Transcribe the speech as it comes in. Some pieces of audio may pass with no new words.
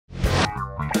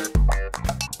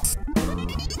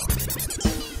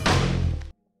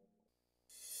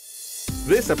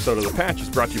This episode of The Patch is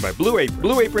brought to you by Blue Apron.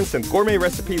 Blue Apron sends gourmet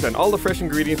recipes and all the fresh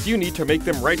ingredients you need to make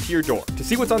them right to your door. To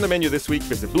see what's on the menu this week,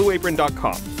 visit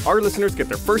blueapron.com. Our listeners get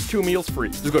their first 2 meals free.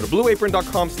 Just go to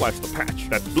blueapron.com/thepatch.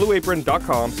 That's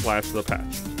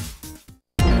blueapron.com/thepatch.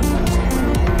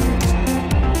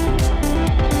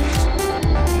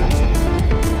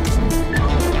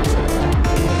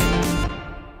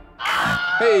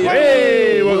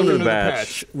 Hey, welcome to the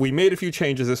Patch. We made a few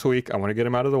changes this week. I want to get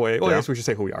them out of the way. Well, I guess we should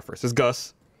say who we are first. It's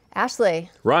Gus. Ashley.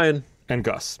 Ryan. And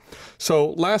Gus. So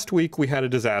last week we had a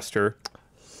disaster.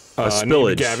 A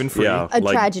spillage. Gavin Free. Yeah, a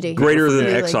tragedy. Greater than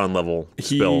Exxon level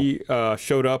spill. He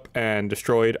showed up and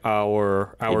destroyed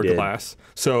our Hourglass.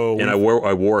 So and I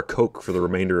wore a Coke for the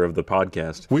remainder of the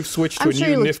podcast. We've switched to a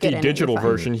new nifty digital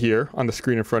version here on the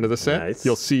screen in front of the set. Nice.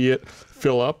 You'll see it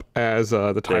fill up as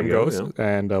the time goes. Yeah.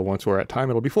 And once we're at time,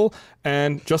 it'll be full.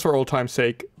 And just for old time's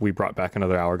sake, we brought back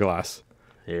another Hourglass.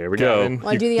 Here we Gavin,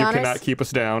 go. You cannot keep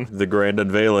us down. The grand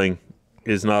unveiling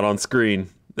is not on screen.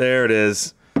 There it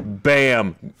is.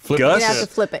 Bam. Flip Gus? You have to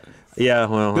flip it. Yeah,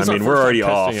 well, This I is mean, our we're first already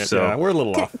time off, testing it. so. Yeah, we're a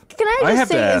little off. Can I have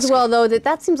just to say as ask. well, though,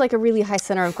 that seems like a really high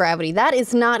center of gravity. That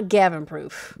is not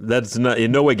Gavin-proof. That's not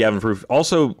in no way Gavin-proof.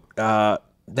 Also,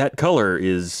 that color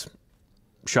is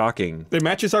shocking. It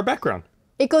matches our background.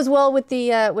 It goes well with the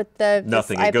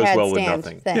Nothing. This It goes iPad well with stand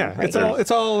nothing. thing Yeah, right it's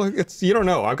here. all you don't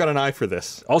know. I've got an eye for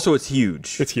this. Also, it's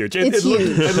huge. It's huge. It's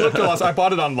huge. It looked a lot. I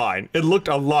bought it online. It looked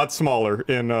a lot smaller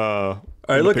in.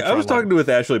 All right, look, I was talking with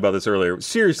Ashley about this earlier.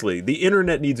 Seriously, the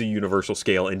internet needs a universal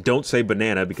scale, and don't say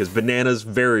banana because bananas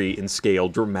vary in scale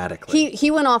dramatically.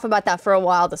 He went off about that for a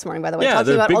while this morning, by the way, Yeah, talking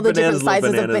they're about big all the different bananas, little sizes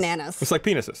of bananas. bananas. It's like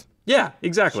penises. Yeah,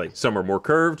 exactly. Some are more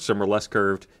curved, some are less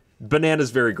curved. Bananas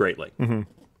vary greatly. Mm-hmm.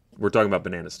 We're talking about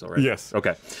bananas still, right? Yes.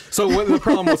 Okay. So what the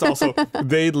problem was also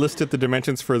they listed the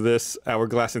dimensions for this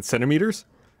Hourglass in centimeters,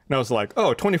 and I was like,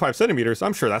 oh, 25 centimeters.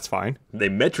 I'm sure that's fine. They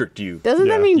metricked you. Doesn't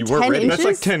that mean You weren't 10 ready. inches?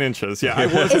 That's like 10 inches. Yeah, I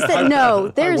was. Is that, no,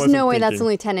 there's wasn't no way that's thinking.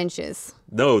 only 10 inches.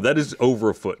 No, that is over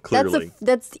a foot, clearly.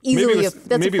 That's easily a foot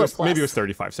plus. Maybe it was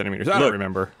 35 centimeters. I don't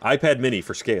remember. iPad mini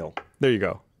for scale. There you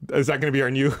go. Is that going to be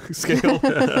our new scale?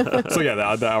 So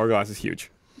yeah, the Hourglass is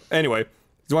huge. Anyway,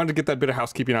 just wanted to get that bit of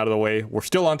housekeeping out of the way. We're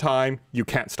still on time. You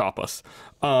can't stop us.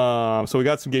 So we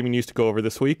got some gaming news to go over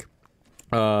this week.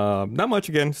 Not much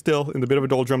again, still in the bit of a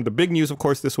doldrum. The big news, of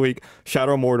course, this week,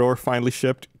 Shadow of Mordor finally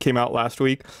shipped, came out last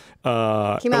week.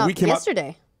 Came out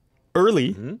yesterday.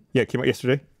 Early. Mm-hmm. Yeah, it came out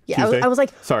yesterday. Yeah, Tuesday. I was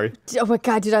like, sorry. Oh my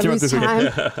God, did I lose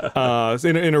time? So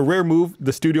in a rare move,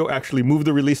 the studio actually moved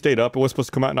the release date up. It was supposed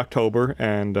to come out in October,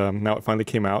 and now it finally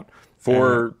came out.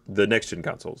 For the next-gen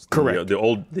consoles. Correct.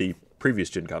 The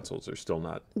previous-gen consoles are still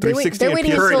not. They're waiting still,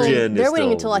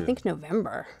 until I think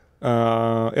November.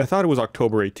 I thought it was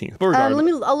October 18th. But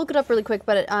regardless, I'll look it up really quick,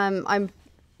 but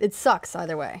it sucks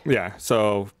either way. yeah,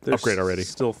 so upgrade already.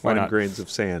 Still Why fine not? grains of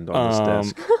sand on this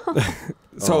desk.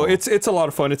 So it's a lot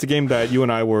of fun. It's a game that you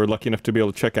and I were lucky enough to be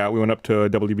able to check out. We went up to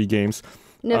WB Games.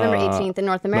 November 18th in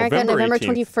North America, November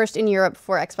 18th. 21st in Europe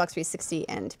for Xbox 360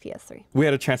 and PS3. We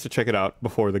had a chance to check it out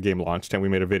before the game launched, and we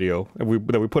made a video that we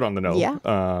put on the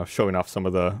note, showing off some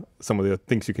of the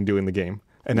things you can do in the game.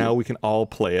 And now we can all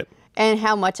play it. And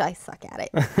how much I suck at it.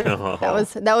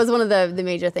 That was one of the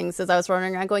major things as I was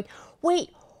running around going, wait,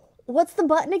 what's the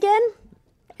button again?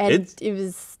 And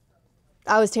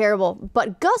I was terrible.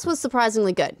 But Gus was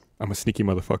surprisingly good. I'm a sneaky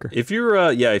motherfucker. If you're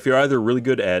either really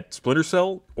good at Splinter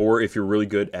Cell or if you're really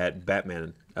good at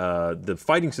Batman, the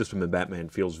fighting system in Batman in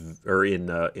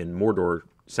Mordor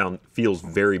feels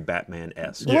very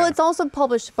Batman-esque. Well, it's also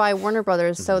published by Warner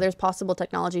Brothers, so there's possible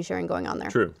technology sharing going on there.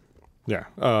 True. Yeah,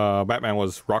 Batman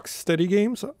was Rocksteady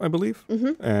Games, I believe,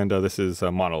 and this is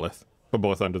Monolith, but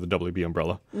both under the WB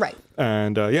umbrella. Right.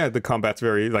 And the combat's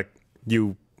very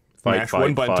you mash Fight,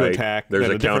 one button to attack, There's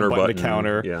then a different counter button to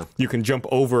counter. Yeah. You can jump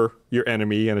over your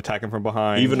enemy and attack him from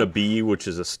behind. Even a B, which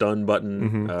is a stun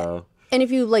button. And if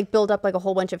you build up a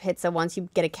whole bunch of hits at once, you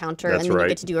get a counter, That's and then right. you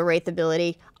get to do a wraith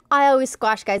ability. I always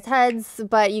squash guys' heads,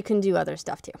 but you can do other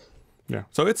stuff too. Yeah,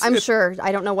 so I'm sure.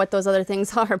 I don't know what those other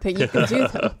things are, but you can do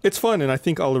them. It's fun, and I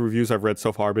think all the reviews I've read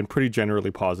so far have been pretty generally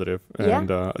positive.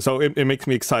 And so it makes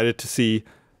me excited to see.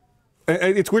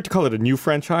 It's weird to call it a new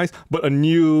franchise, but a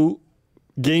new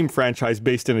game franchise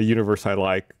based in a universe I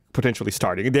like, potentially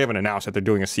starting. They haven't announced that they're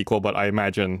doing a sequel, but I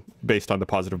imagine, based on the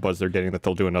positive buzz they're getting, that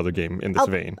they'll do another game in this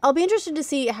vein. I'll be interested to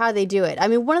see how they do it. I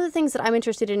mean, one of the things that I'm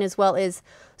interested in as well is,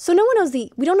 so no one knows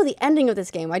we don't know the ending of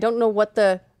this game. I don't know what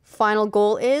the final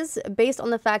goal is, based on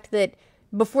the fact that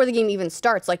before the game even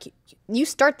starts, you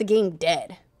start the game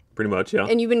dead. Pretty much, yeah.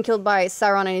 And you've been killed by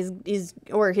Sauron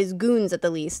and his goons at the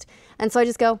least. And so I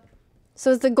just go,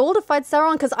 so is the goal to fight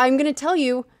Sauron? Because I'm going to tell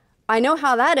you, I know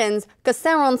how that ends because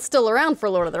Sauron's still around for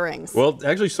Lord of the Rings. Well,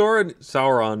 actually,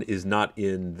 Sauron is not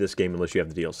in this game unless you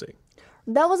have the DLC.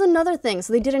 That was another thing.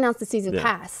 So they did announce the season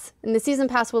pass, and the season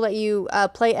pass will let you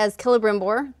play as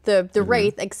Celebrimbor, the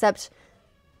Wraith, except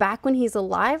back when he's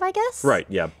alive, I guess. Right.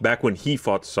 Yeah. Back when he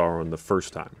fought Sauron the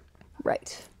first time.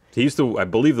 Right. He's I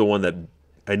believe, the one that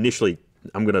initially,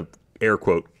 I'm gonna air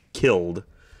quote, killed.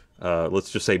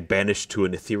 Let's just say banished to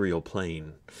an ethereal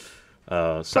plane.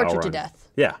 Sauron. Tortured to death.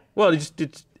 Yeah. Well,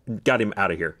 it got him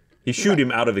out of here. He shooed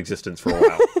him out of existence for a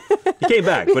while. He came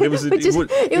back, but it was a firm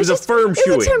shoeing. It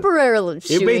was a temporary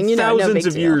shoeing. It made thousands no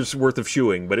of years worth of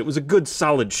shoeing, but it was a good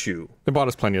solid shoe. It bought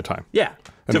us plenty of time. Yeah,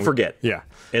 to forget. Yeah.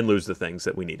 And lose the things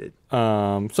that we needed.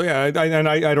 So yeah,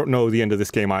 I don't know the end of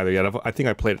this game either yet. I think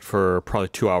I played it for probably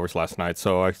 2 hours last night,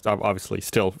 so I'm obviously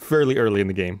still fairly early in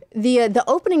the game. The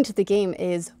opening to the game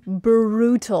is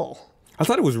brutal. I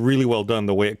thought it was really well done,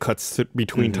 the way it cuts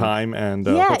between time and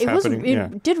what's happening.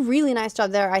 It did really nice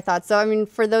job there, I thought. So, I mean,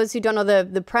 for those who don't know,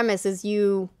 the premise is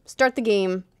you start the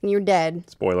game and you're dead.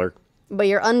 Spoiler. But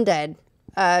you're undead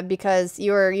because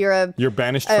you're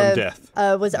banished from death.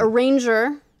 Was a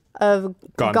ranger of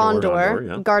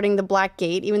Gondor, guarding the Black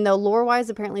Gate, even though lore-wise,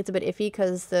 apparently it's a bit iffy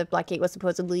because the Black Gate was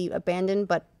supposedly abandoned,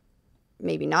 but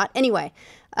maybe not. Anyway,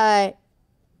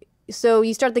 so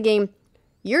you start the game,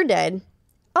 you're dead.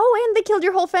 Oh, and they killed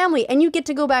your whole family, and you get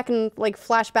to go back and like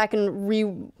flash back and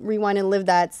rewind and live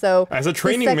that. So as a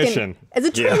training mission. As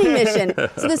a training mission.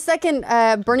 So the second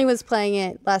Bernie was playing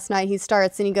it last night, he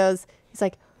starts and he's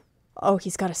like, "Oh,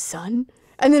 he's got a son,"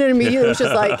 and then it immediately was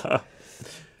just like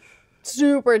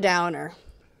super downer.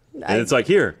 And it's like,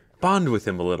 here, bond with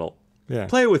him a little,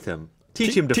 play with him.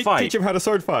 Teach him to fight. Teach him how to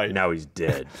sword fight. Now he's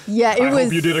dead. Yeah, I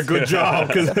hope you did a good job.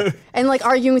 And like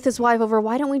arguing with his wife over,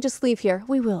 why don't we just leave here?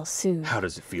 We will soon. How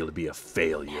does it feel to be a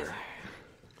failure?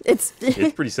 It's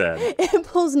pretty sad. It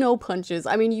pulls no punches.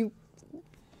 I mean, you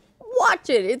watch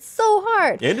it. It's so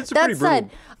hard. And it's pretty brutal.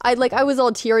 I was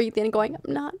all teary at the end going,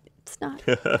 it's not.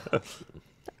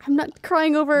 I'm not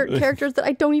crying over characters that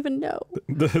I don't even know.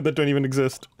 That don't even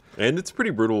exist. And it's a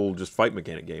pretty brutal just fight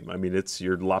mechanic game. I mean,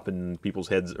 you're lopping people's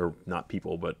heads, or not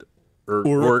people, but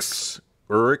orcs.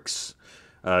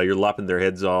 You're lopping their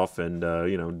heads off and,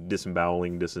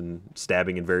 disemboweling,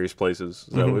 stabbing in various places.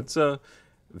 So it's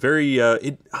very,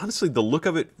 honestly, the look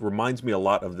of it reminds me a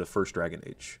lot of the first Dragon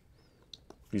Age.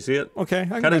 You see it? Okay,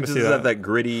 I kind of see does have that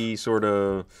gritty sort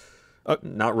of,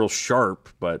 not real sharp,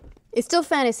 but... It's still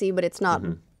fantasy, but it's not...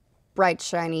 bright,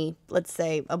 shiny, let's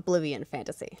say, Oblivion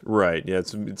fantasy. Right, yeah,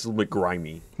 it's a little bit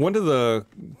grimy. One of the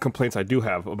complaints I do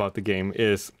have about the game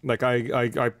is, like,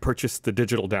 I purchased the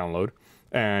digital download,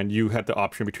 and you had the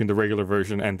option between the regular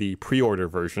version and the pre-order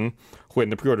version, when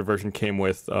the pre-order version came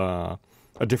with a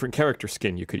different character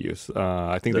skin you could use.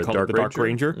 I think they called it the Dark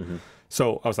Ranger.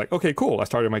 So I was like, okay, cool. I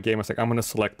started my game. I was like, I'm going to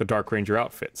select the Dark Ranger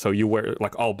outfit. So you wear,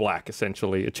 like, all black,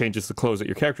 essentially. It changes the clothes that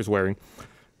your character's wearing.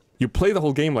 You play the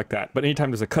whole game like that, but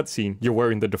anytime there's a cutscene, you're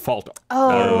wearing the default.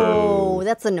 Oh,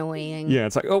 that's annoying. Yeah,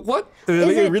 it's like, oh, what?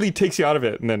 It really takes you out of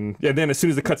it, and then as soon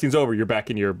as the cutscene's over, you're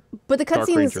back in your But the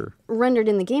cutscene's rendered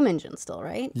in the game engine still,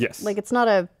 right? Yes. Like, it's not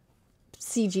a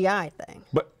CGI thing.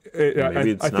 But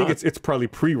I think it's probably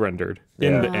pre-rendered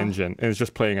in the engine, and it's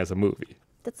just playing as a movie.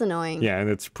 That's annoying. Yeah, and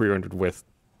it's pre-rendered with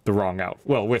the wrong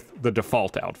with the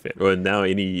default outfit. Well, and now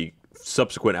any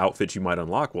subsequent outfits you might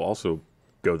unlock will also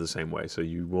go the same way, so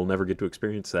you will never get to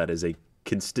experience that as a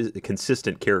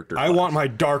consistent character. I want my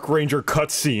Dark Ranger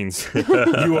cutscenes.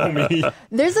 You owe me.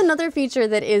 There's another feature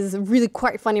that is really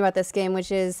quite funny about this game,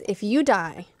 which is if you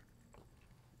die,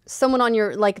 someone on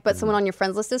your someone on your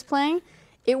friends list is playing,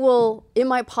 it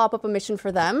might pop up a mission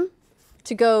for them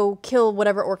to go kill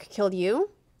whatever orc killed you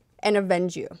and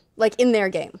avenge you, like in their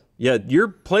game. Yeah, your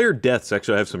player deaths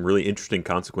actually have some really interesting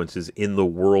consequences in the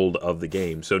world of the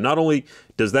game. So not only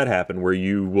does that happen where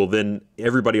you will then,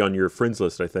 everybody on your friends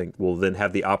list, I think, will then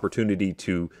have the opportunity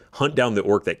to hunt down the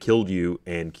orc that killed you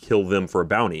and kill them for a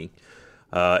bounty.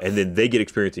 And then they get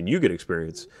experience and you get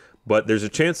experience. But there's a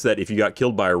chance that if you got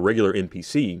killed by a regular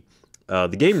NPC,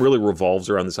 the game really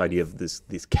revolves around this idea of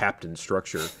this captain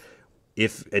structure.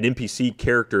 If an NPC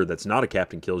character that's not a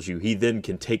captain kills you, he then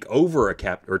can take over a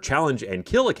captain or challenge and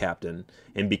kill a captain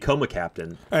and become a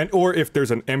captain. Or if there's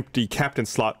an empty captain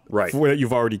slot that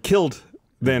you've already killed,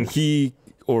 then he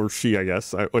or she, I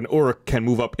guess, an orc can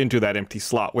move up into that empty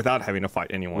slot without having to fight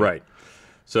anyone. Right.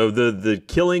 So the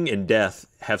killing and death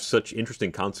have such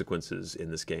interesting consequences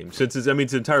in this game. Since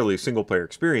it's entirely a single player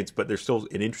experience, but there's still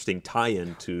an interesting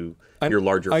tie-in to your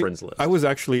larger friends list. I was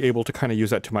actually able to kind of use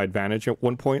that to my advantage at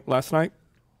one point last night.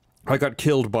 I got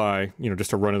killed by,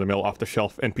 just a run-of-the-mill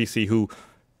off-the-shelf NPC who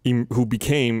who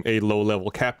became a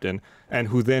low-level captain, and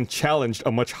who then challenged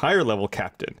a much higher-level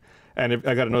captain. And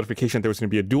I got a notification that there was going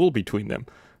to be a duel between them.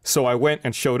 So I went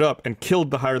and showed up and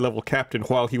killed the higher-level captain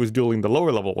while he was dueling the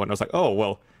lower-level one. I was like, oh,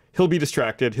 well, he'll be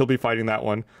distracted. He'll be fighting that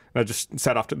one. And I just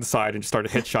sat off to the side and just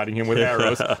started headshotting him with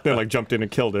arrows. Then like jumped in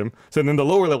and killed him. So then the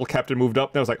lower level captain moved up.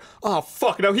 And I was like, oh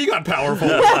fuck! Now he got powerful.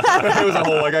 It was a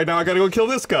whole like, now I got to go kill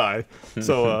this guy.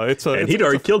 So and he'd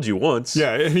already killed you once.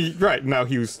 Yeah, right. Now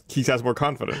he has more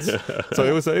confidence.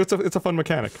 So it's a fun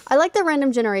mechanic. I like the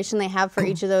random generation they have for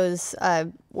each of those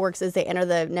orcs as they enter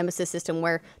the Nemesis system,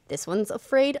 where this one's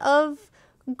afraid of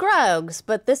Grogs,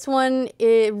 but this one,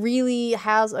 it really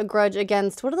has a grudge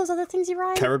against, what are those other things you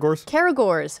ride? Caragors?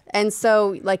 Caragors. And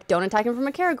so, like, don't attack him from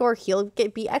a Caragor, he'll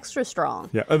be extra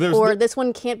strong. Yeah. Or this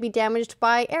one can't be damaged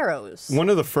by arrows. One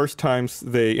of the first times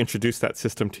they introduced that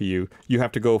system to you, you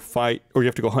have to go fight, or you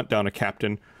have to go hunt down a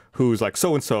captain who's like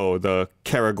so-and-so, the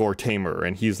Caragor tamer,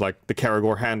 and he's like the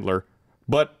Caragor handler.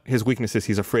 But his weakness is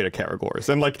he's afraid of Caragors.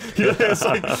 And like, it's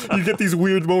like you get these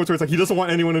weird moments where it's like he doesn't want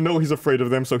anyone to know he's afraid of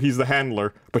them, so he's the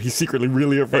handler, but he's secretly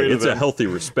really afraid of them. It's a healthy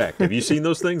respect. Have you seen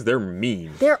those things? They're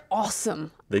mean. They're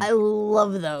awesome. I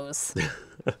love those.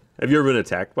 Have you ever been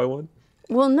attacked by one?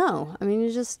 Well, no. I mean,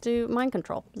 you just do mind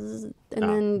control.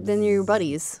 And then you're your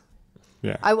buddies.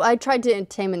 Yeah. I tried to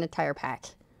tame an entire pack.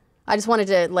 I just wanted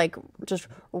to, like, just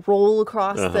roll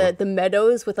across the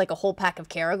meadows with, like, a whole pack of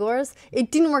Caragors.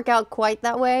 It didn't work out quite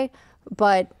that way,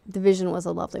 but the vision was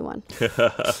a lovely one.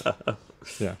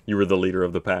 Yeah. You were the leader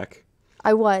of the pack?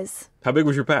 I was. How big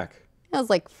was your pack? It was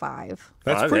like 5.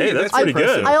 That's Hey, pretty, that's pretty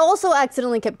good. I also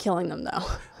accidentally kept killing them, though.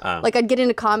 Like, I'd get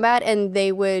into combat, and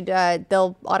they would,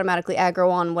 they'll automatically aggro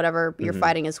on whatever you're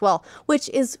fighting as well, which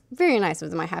is very nice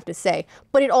of them, I have to say.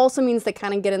 But it also means they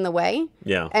kind of get in the way.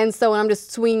 Yeah. And so when I'm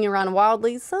just swinging around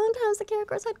wildly, sometimes the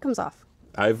Caragor's head comes off.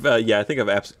 I think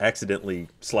I've accidentally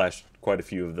slashed quite a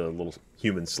few of the little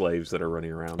human slaves that are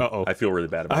running around. Uh-oh. I feel really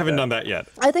bad about that. I haven't done that yet.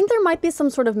 I think there might be some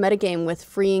sort of metagame with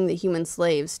freeing the human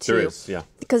slaves, too. There is, yeah.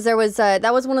 Because there was,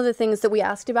 that was one of the things that we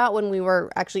asked about when we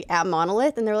were actually at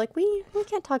Monolith, and they're like, we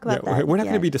can't talk about that We're not going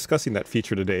to yet." be discussing that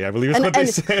feature today, I believe is what they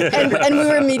said. and we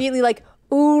were immediately like,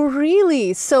 oh,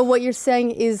 really? So what you're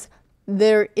saying is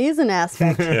there is an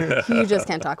aspect, you just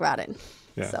can't talk about it.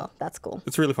 Yeah. So that's cool.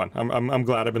 It's really fun. I'm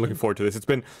glad. I've been looking forward to this. It's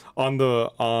been on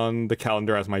the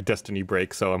calendar as my Destiny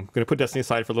break, so I'm going to put Destiny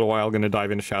aside for a little while. I'm going to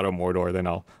dive into Shadow of Mordor, then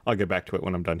I'll get back to it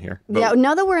when I'm done here. But Yeah,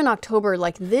 now that we're in October,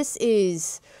 like this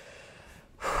is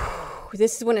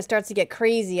when it starts to get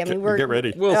crazy. I mean, get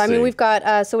ready. We'll see. we've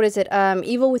got so what is it?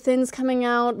 Evil Within's coming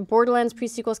out, Borderlands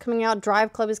pre-sequel's coming out,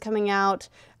 Drive Club is coming out.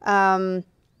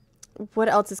 What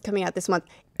else is coming out this month?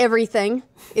 Everything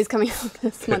is coming out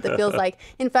this month, it feels like.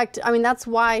 In fact, I mean, that's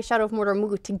why Shadow of Mordor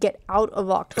moved to get out of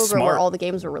October Smart. where all the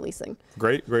games were releasing.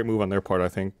 Great move on their part, I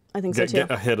think. I think so, too. Get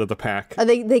ahead of the pack.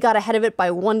 They got ahead of it by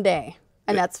one day,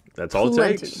 and that's all it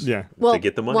plenty. takes. Yeah. Well, to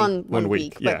get the money. one week,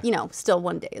 week, but yeah. you know, still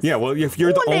 1 day. Yeah, well, if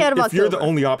you're One day out of if you're the October.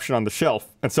 only option on the shelf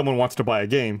and someone wants to buy a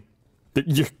game,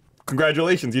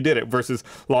 congratulations, you did it, versus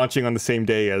launching on the same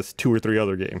day as 2 or 3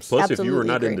 other games. Plus, if you were Absolutely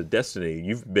not agree. into Destiny,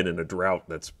 you've been in a drought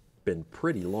that's been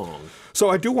pretty long.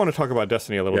 So I do want to talk about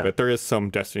Destiny a little Yeah. bit. There is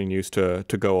some Destiny news to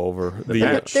go over.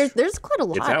 patch. There's quite a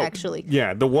lot, out. actually.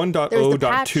 Yeah, the There's the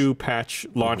 1.0.2 patch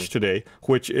launched today,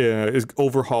 which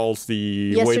overhauls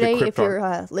the way Yesterday, the if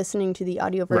you're listening to the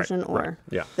audio version or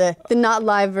Yeah. the not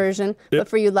live version, but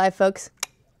for you live folks,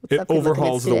 what's It up, you're looking at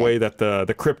overhauls the today. way that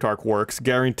the Cryptarch works,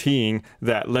 guaranteeing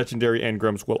that legendary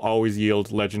engrams will always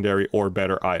yield legendary or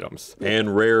better items.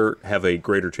 And Rare have a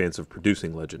greater chance of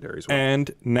producing legendaries.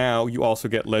 And now you also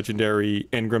get legendary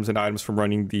engrams and items from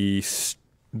running the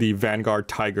Vanguard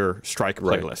Tiger Strike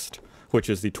playlist, which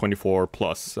is the 24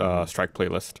 plus Strike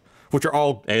playlist, which are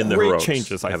all And the great heroics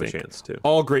changes, I have a think. chance, too.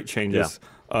 All great changes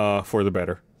for the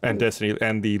better. And Destiny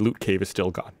and the loot cave is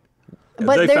still gone.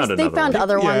 But They they found found,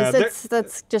 another one. other Yeah, ones.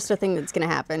 That's just a thing that's going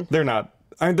to happen. They're not.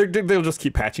 I mean, they'll just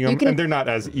keep patching them, can- and they're not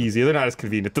as easy. They're not as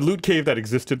convenient. The loot cave that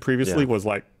existed previously Yeah. was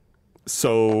like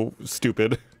so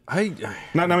stupid. I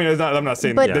I mean, I'm not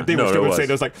saying But- that they No, were it stupid. was. Saying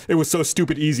it was like it was so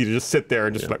stupid easy to just sit there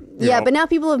and just like Yeah, know. but now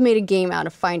people have made a game out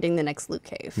of finding the next loot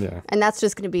cave. Yeah. And that's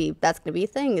just going to be a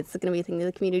thing. It's going to be a thing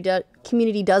that the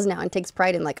community does now and takes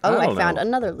pride in, like, oh, I don't found know.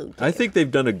 another loot cave. I think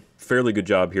they've done a fairly good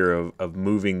job here of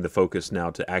moving the focus now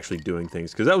to actually doing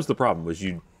things, because that was the problem, was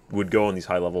you would go on these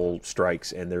high level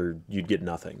strikes and you'd get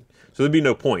nothing, so there'd be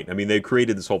no point. I mean, they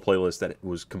created this whole playlist that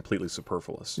was completely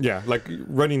superfluous. Yeah, like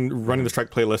running the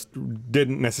strike playlist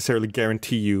didn't necessarily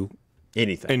guarantee you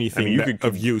Anything anything I mean, you that- could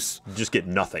of use. just get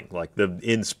nothing. Like the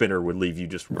in spinner would leave you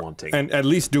just wanting. And at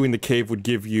least doing the cave would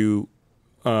give you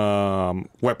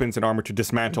weapons and armor to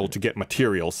dismantle to get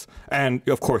materials, and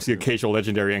of course the occasional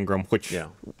legendary engram, which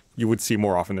you would see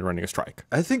more often than running a strike.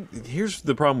 I think here's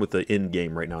the problem with the end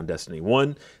game right now in Destiny.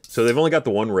 One, so they've only got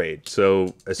the one raid.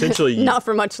 So essentially, not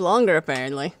for much longer,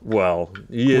 apparently. Well,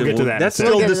 yeah, we'll get to that that's in a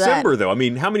still second. December, though. I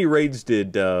mean, how many raids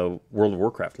did World of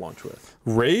Warcraft launch with?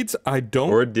 Raids, I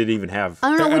don't. Or did it even have? I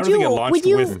don't know. I don't think it launched would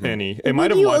you, with any. It might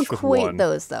would have you launched with equate one.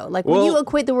 those though? Like, would you Well-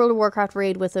 equate the World of Warcraft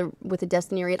raid with a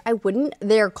Destiny raid? I wouldn't.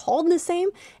 They're called the same,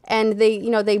 and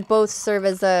they both serve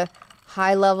as a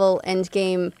high level end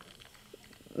game,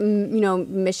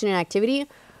 mission and activity.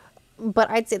 But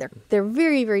I'd say they're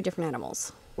very, very different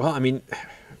animals. Well, I mean,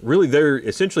 really, they're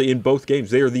essentially in both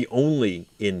games. They are the only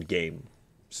end game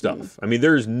stuff. I mean,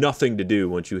 there's nothing to do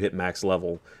once you hit max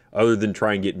level other than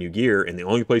try and get new gear. And the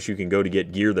only place you can go to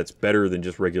get gear that's better than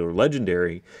just regular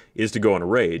legendary is to go on a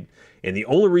raid. And the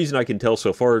only reason I can tell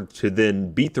so far to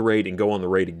then beat the raid and go on the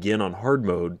raid again on hard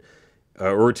mode,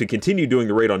 or to continue doing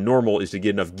the raid on normal, is to get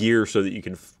enough gear so that you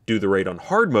can do the raid on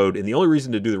hard mode. And the only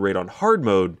reason to do the raid on hard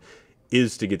mode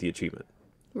is to get the achievement.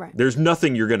 Right. There's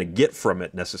nothing you're going to get from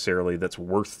it necessarily that's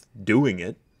worth doing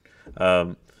it.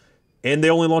 And they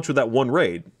only launched with that one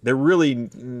raid.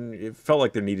 It felt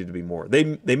like there needed to be more. They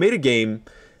made a game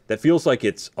that feels like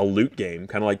it's a loot game,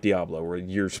 kind of like Diablo, where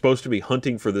you're supposed to be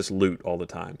hunting for this loot all the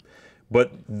time.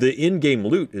 But the in-game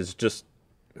loot is just,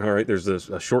 all right, there's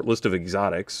a short list of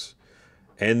exotics,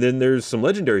 and then there's some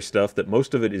legendary stuff that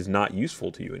most of it is not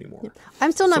useful to you anymore.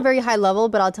 I'm still not very high level,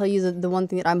 but I'll tell you the one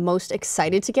thing that I'm most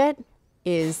excited to get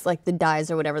is like the dyes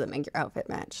or whatever that make your outfit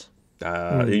match.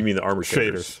 You mean the armor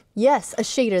shaders? Shaders. Yes, a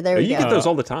shader. There we You go. get those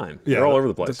all the time. They're all over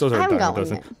the place. Those are I haven't dime got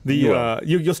one dozen. yet.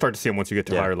 You'll start to see them once you get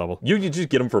to higher level. You just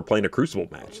get them for playing a Crucible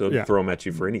match. They'll throw them at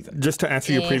you for anything. Just to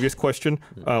answer your previous question,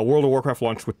 World of Warcraft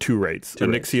launched with two raids,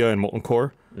 Onyxia and Molten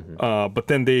Core. But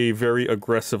then they very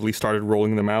aggressively started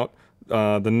rolling them out.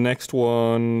 The next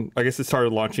one, I guess it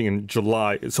started launching in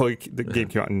July. So the game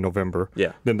came out in November.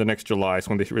 Yeah. Then the next July is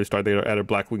when they really started. They added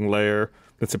Blackwing Lair.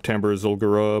 Then September,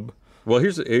 Zul'Gurub. Well,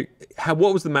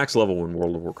 what was the max level when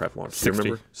World of Warcraft launched? 60. Do you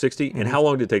remember? 60? And how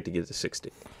long did it take to get to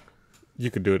 60?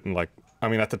 You could do it in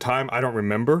at the time, I don't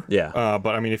remember. Yeah.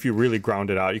 But I mean, if you really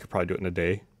ground it out, you could probably do it in a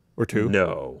day or two.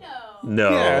 No.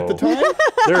 Yeah, at the time?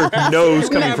 There are no's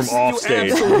coming from off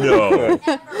stage. No.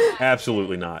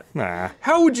 Absolutely not. Nah.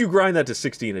 How would you grind that to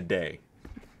 60 in a day?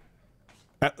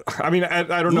 I mean,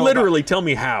 I don't know. Literally, tell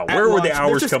me how. Where would the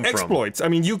hours come from? Exploits. I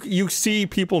mean, you see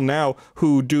people now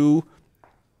who do,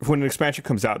 when an expansion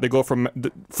comes out, they go from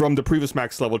the previous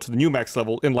max level to the new max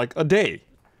level in like a day.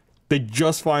 They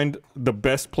just find the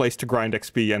best place to grind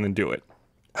XP and then do it.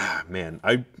 Man,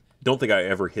 I don't think I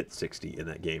ever hit 60 in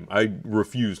that game. I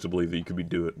refuse to believe that you could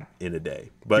do it in a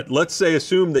day. But let's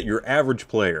assume that your average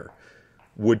player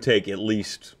would take at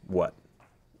least,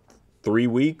 3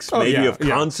 weeks maybe of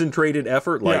concentrated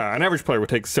effort? An average player would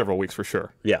take several weeks for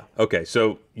sure. Yeah, okay.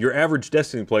 So your average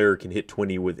Destiny player can hit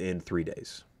 20 within 3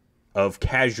 days of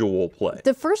casual play.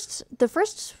 The first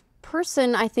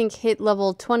person I think hit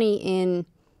level 20 in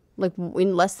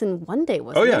less than 1 day,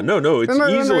 wasn't it? No, it's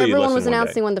easily remember everyone less was than 1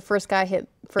 announcing day. when the first guy hit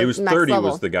for It was max 30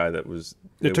 level. was the guy that was...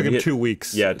 It took him 2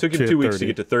 weeks. Yeah, it took him to 2 weeks 30. to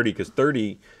get to 30 because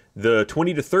the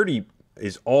 20 to 30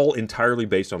 is all entirely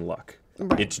based on luck.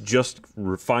 Right. It's just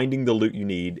finding the loot you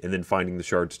need and then finding the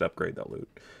shards to upgrade that loot.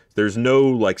 There's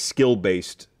no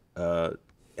skill-based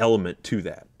element to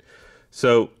that.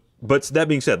 So, but that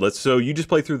being said, so you just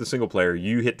play through the single player,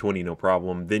 you hit 20 no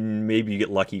problem, then maybe you get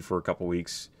lucky for a couple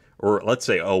weeks, or let's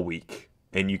say a week,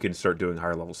 and you can start doing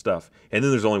higher level stuff. And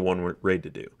then there's only one raid to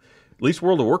do. At least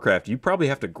World of Warcraft, you probably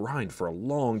have to grind for a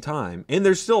long time, and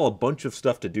there's still a bunch of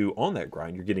stuff to do on that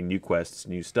grind. You're getting new quests,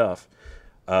 new stuff.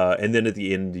 And then at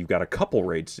the end, you've got a couple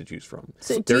raids to choose from.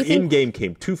 So their in-game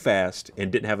came too fast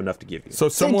and didn't have enough to give you. So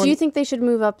So do you think they should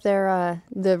move up their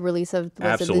the release of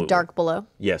the Dark Below?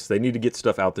 Yes, they need to get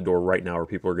stuff out the door right now or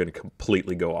people are going to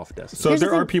completely go off Destiny. So Here's the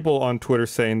there are thing. people on Twitter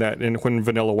saying that when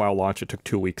Vanilla WoW launched, it took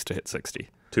 2 weeks to hit 60.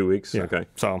 2 weeks? Yeah. Okay.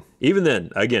 So Even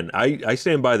then, again, I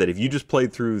stand by that. If you just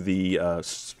played through the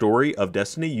story of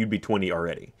Destiny, you'd be 20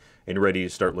 already and ready to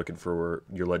start looking for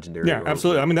your legendary. yeah,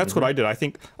 absolutely. I mean, that's what I did. I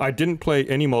think I didn't play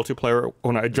any multiplayer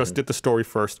when I just did the story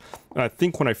first. And I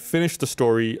think when I finished the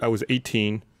story, I was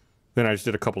 18. Then I just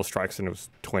did a couple of strikes and it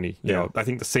was 20. You know, I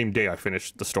think the same day I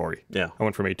finished the story. Yeah. I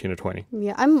went from 18 to 20.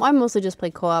 Yeah, I'm mostly just play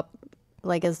co-op,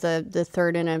 as the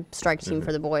third in a strike team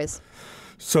for the boys.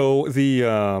 So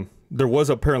the there was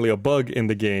apparently a bug in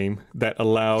the game that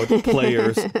allowed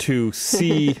players to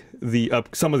see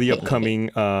some of the upcoming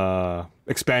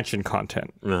expansion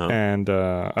content. And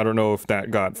I don't know if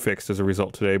that got fixed as a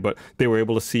result today, but they were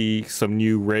able to see some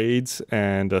new raids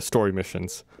and story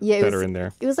missions that are in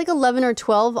there. It was like 11 or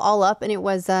 12 all up, and it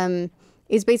was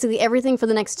is basically everything for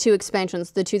the next 2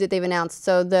 expansions, the 2 that they've announced.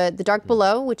 So the Dark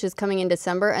Below, which is coming in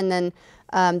December, and then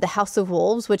the House of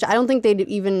Wolves, which I don't think they'd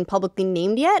even publicly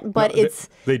named yet, but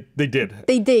they did.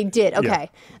 They did, okay.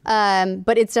 Yeah.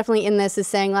 But it's definitely in this, is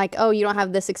saying like, oh, you don't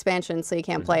have this expansion, so you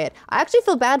can't play it. I actually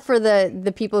feel bad for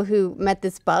the people who met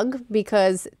this bug,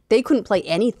 because they couldn't play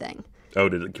anything. Oh,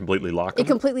 did it completely lock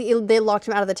them? They locked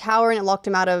him out of the tower, and it locked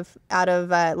him out of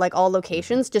like all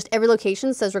locations. Just every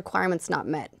location says requirements not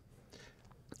met.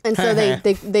 And so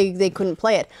they couldn't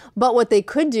play it. But what they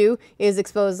could do is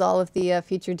expose all of the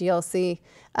future DLC.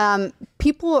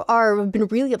 People have been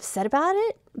really upset about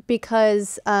it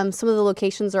because some of the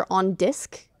locations are on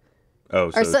disc. Oh,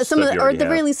 so or at the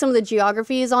very least, some of the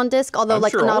geography is on disc. Although, I'm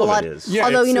like, sure not a lot. Yeah,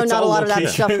 although not a lot of that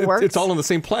stuff works. It's all on the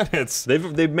same planets.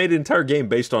 They've made an entire game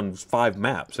based on 5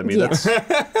 maps. I mean, that's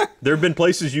there have been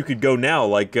places you could go now,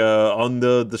 like on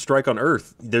the Strike on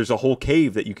Earth. There's a whole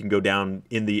cave that you can go down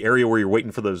in the area where you're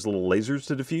waiting for those little lasers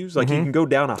to diffuse. Like you can go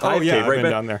down a hive cave right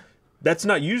down there. That's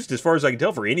not used, as far as I can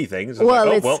tell, for anything. It's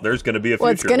well, like, there's going to be a future.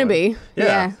 Well, it's going to be.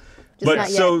 Yeah. But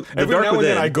so every now and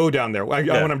then I go down there. When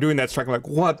I'm doing that strike, I'm like,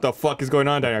 what the fuck is going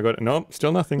on down here? I go, nope,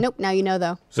 still nothing. Nope, now you know,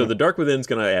 though. So the Dark Within's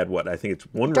going to add what? I think it's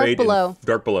 1 Dark raid. Below.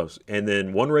 Dark Below. And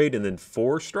then 1 raid and then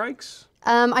 4 strikes?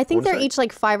 I think they're each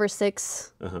like 5 or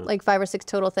 6, like 5 or 6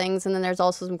 total things. And then there's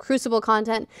also some Crucible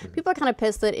content. People are kind of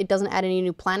pissed that it doesn't add any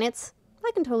new planets.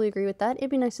 I can totally agree with that. It'd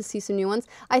be nice to see some new ones.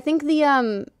 I think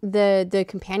the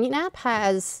companion app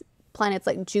has planets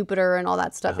like Jupiter and all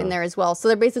that stuff in there as well. So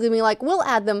they're basically being like, we'll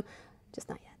add them, just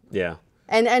not yet. Yeah.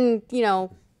 And you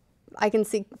know, I can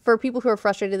see, for people who are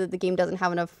frustrated that the game doesn't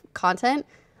have enough content,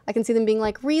 I can see them being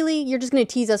like, really? You're just going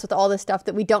to tease us with all this stuff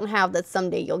that we don't have that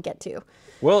someday you'll get to.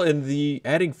 Well, and the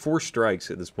adding 4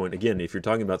 strikes at this point, again, if you're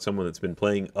talking about someone that's been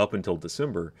playing up until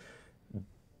December,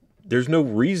 there's no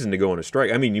reason to go on a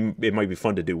strike. I mean, it might be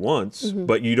fun to do once,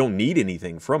 but you don't need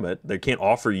anything from it. They can't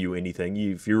offer you anything.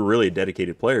 If you're really a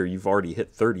dedicated player, you've already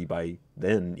hit 30 by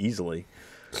then easily.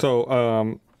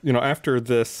 So, after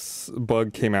this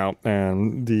bug came out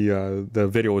and the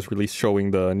video was released showing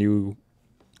the new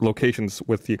locations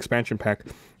with the expansion pack,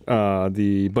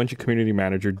 the Bungie community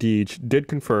manager, Deej, did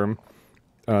confirm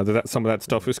that some of that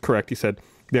stuff is correct. He said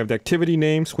they have the activity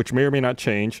names, which may or may not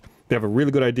change. They have a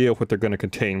really good idea of what they're going to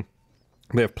contain.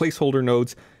 They have placeholder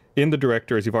nodes in the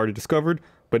director, as you've already discovered,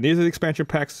 but neither of the expansion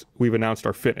packs we've announced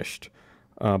are finished.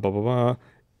 Blah, blah, blah.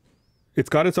 It's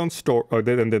got its own story.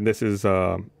 And then this is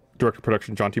director of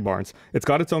production, John T. Barnes. It's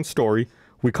got its own story.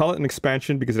 We call it an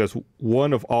expansion because it has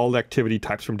one of all activity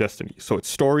types from Destiny. So it's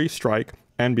story, strike,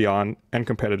 and beyond, and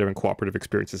competitive and cooperative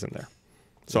experiences in there.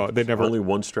 So they never... Only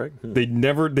 1 strike? They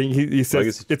never... he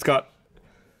says it's got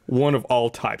one of all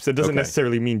types. It doesn't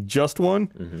necessarily mean just one.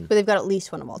 But they've got at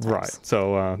least one of all types. Right.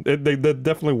 So they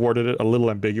definitely worded it a little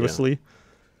ambiguously.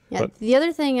 Yeah. The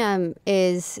other thing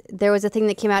is there was a thing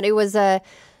that came out. It was a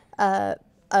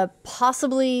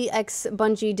possibly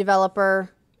ex-Bungie developer,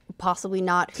 possibly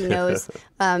not, who knows.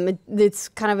 It's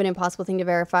kind of an impossible thing to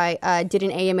verify. Did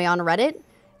an AMA on Reddit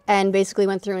and basically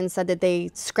went through and said that they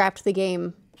scrapped the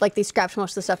game. Like, they scrapped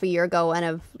most of the stuff a year ago and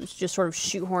have just sort of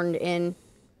shoehorned in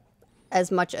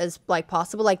as much as like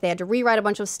possible. Like, they had to rewrite a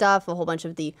bunch of stuff, a whole bunch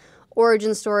of the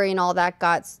origin story and all that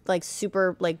got like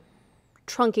super like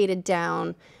truncated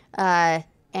down.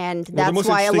 And that's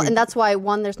why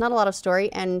 1, there's not a lot of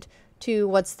story, and 2,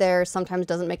 what's there sometimes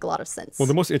doesn't make a lot of sense. Well,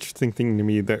 the most interesting thing to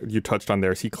me that you touched on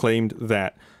there is he claimed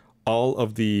that all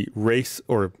of the race,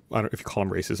 or I don't know if you call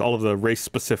them races, all of the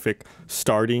race-specific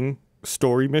starting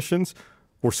story missions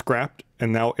were scrapped,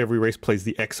 and now every race plays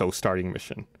the EXO starting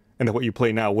mission. And that what you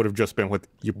play now would have just been what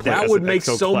you play. That would make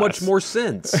so much more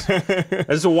sense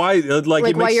as to why,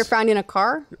 why you're found in a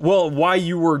car. Well, why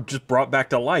you were just brought back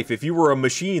to life. If you were a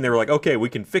machine, they were like, okay, we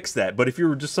can fix that. But if you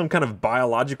were just some kind of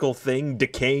biological thing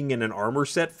decaying in an armor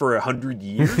set for 100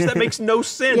 years, that makes no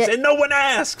sense, and no one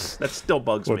asks. That still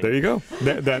bugs me. Well, there you go.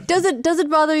 Does it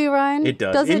bother you, Ryan? It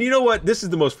does. And you know what? This is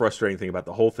the most frustrating thing about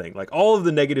the whole thing. Like, all of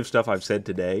the negative stuff I've said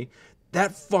today,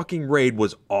 that fucking raid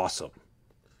was awesome.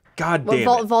 God damn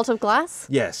it. Vault of Glass?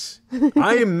 Yes.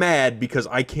 I am mad because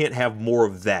I can't have more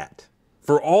of that.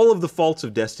 For all of the faults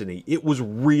of Destiny, it was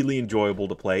really enjoyable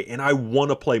to play, and I want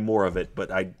to play more of it, but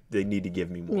they need to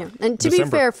give me more. Yeah. And to be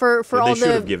fair, for all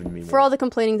the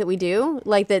complaining that we do,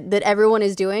 like that everyone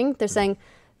is doing, they're saying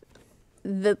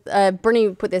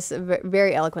Bernie put this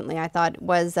very eloquently, I thought,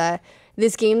 was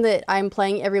this game that I'm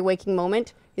playing every waking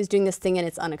moment is doing this thing and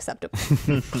it's unacceptable.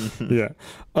 Yeah.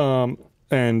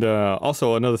 And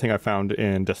also another thing I found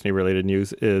in Destiny-related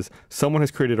news is someone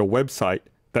has created a website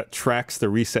that tracks the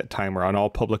reset timer on all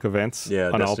public events on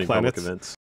Destiny all planets. public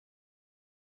events.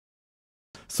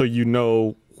 So you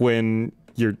know when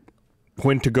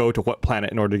to go to what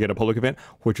planet in order to get a public event,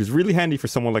 which is really handy for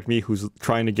someone like me who's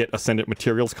trying to get Ascendant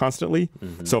materials constantly.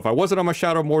 So if I wasn't on my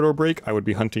Shadow of Mordor break, I would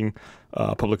be hunting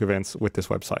public events with this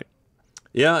website.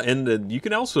 Yeah, and you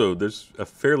can also, there's a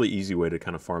fairly easy way to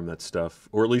kind of farm that stuff,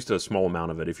 or at least a small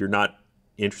amount of it. If you're not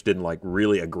interested in like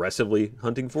really aggressively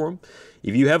hunting for them,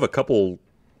 if you have a couple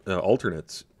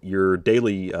alternates, your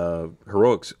daily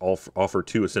heroics offer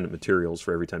 2 Ascendant materials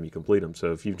for every time you complete them.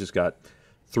 So if you've just got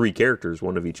 3 characters,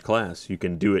 one of each class, you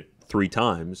can do it 3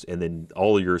 times, and then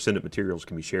all of your Ascendant materials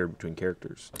can be shared between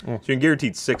characters. So you can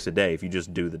guarantee 6 a day if you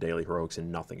just do the daily heroics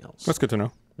and nothing else. That's good to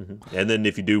know. And then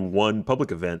if you do 1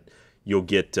 public event, you'll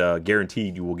get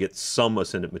guaranteed you will get some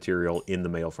Ascendant material in the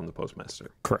mail from the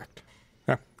postmaster. Correct.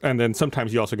 Yeah. And then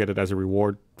sometimes you also get it as a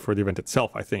reward for the event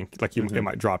itself, I think. Like it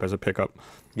might drop as a pickup.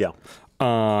 Yeah.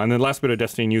 And then the last bit of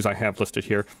Destiny news I have listed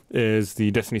here is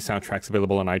the Destiny soundtrack's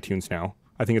available on iTunes now.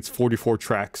 I think it's 44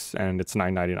 tracks and it's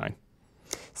 $9.99.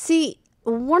 See,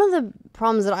 one of the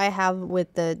problems that I have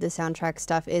with the soundtrack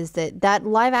stuff is that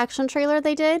live action trailer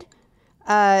they did,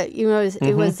 it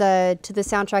was to the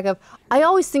soundtrack of. I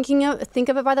always think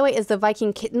of it, by the way, as the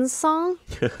Viking Kittens song.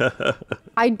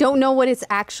 I don't know what it's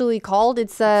actually called.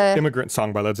 It's Immigrant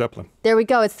Song by Led Zeppelin. There we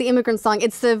go. It's the Immigrant Song.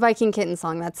 It's the Viking Kitten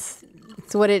song. That's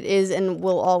what it is and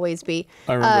will always be.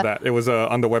 I remember that. It was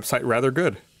on the website Rather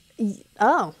Good.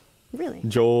 Oh, really?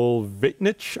 Joel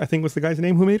Vitnich, I think was the guy's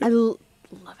name who made it. I love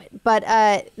it. But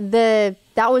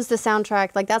that was the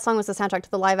soundtrack. Like that song was the soundtrack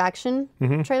to the live action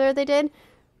trailer they did.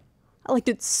 I liked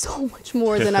it so much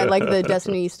more than I like the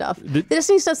Destiny stuff. The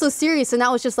Destiny stuff's so serious, and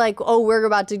that was just like, oh, we're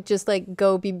about to just like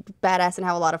go be badass and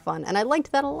have a lot of fun, and I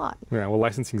liked that a lot. Yeah, well,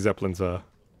 licensing Zeppelin's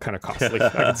kind of costly. I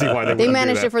can see why they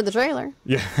managed it for the trailer.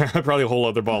 Yeah, probably a whole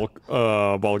other ball game.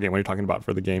 What are you talking about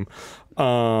for the game?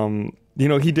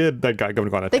 He did that guy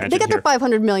going on a tangent. They got their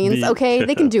 500 millions. Okay,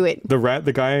 they can do it. The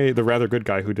Rather Good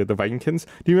guy who did the Vikingkins.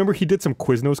 Do you remember he did some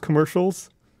Quiznos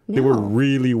commercials? No. They were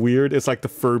really weird. It's like the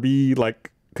Furby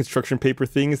construction paper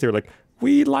things. They're like,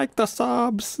 we like the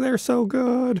subs. They're so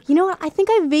good. You know what? I think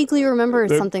I vaguely remember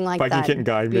something like Viking that. Kitten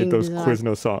guy made those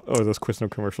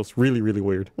Quizno commercials. Really, really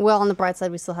weird. Well, on the bright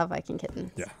side, we still have Viking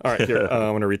Kittens. Yeah. All right, here.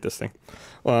 I want to read this thing.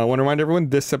 I want to remind everyone,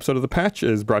 this episode of The Patch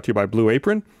is brought to you by Blue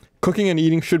Apron. Cooking and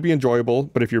eating should be enjoyable,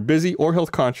 but if you're busy or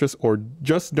health conscious or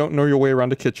just don't know your way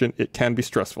around a kitchen, it can be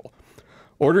stressful.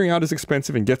 Ordering out is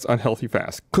expensive and gets unhealthy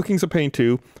fast. Cooking's a pain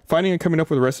too. Finding and coming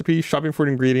up with a recipe, shopping for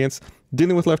ingredients,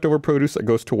 dealing with leftover produce that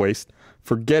goes to waste.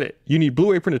 Forget it. You need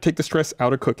Blue Apron to take the stress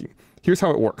out of cooking. Here's how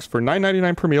it works. For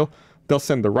 $9.99 per meal, they'll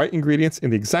send the right ingredients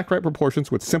in the exact right proportions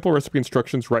with simple recipe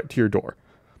instructions right to your door.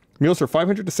 Meals are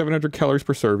 500 to 700 calories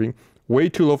per serving, way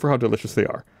too low for how delicious they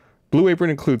are. Blue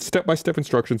Apron includes step-by-step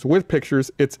instructions with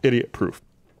pictures. It's idiot-proof.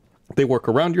 They work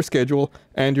around your schedule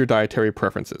and your dietary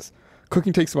preferences.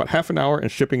 Cooking takes about half an hour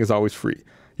and shipping is always free.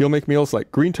 You'll make meals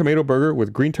like green tomato burger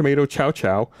with green tomato chow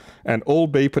chow and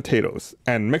Old Bay potatoes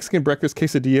and Mexican breakfast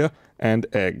quesadilla and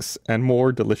eggs and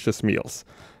more delicious meals.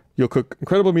 You'll cook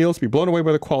incredible meals, be blown away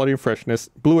by the quality and freshness.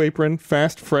 Blue Apron,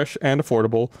 fast, fresh, and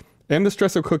affordable. End the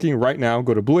stress of cooking right now.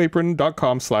 Go to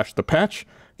blueapron.com/thepatch.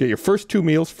 Get your first 2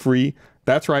 meals free.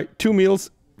 That's right, 2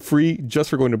 meals free just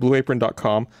for going to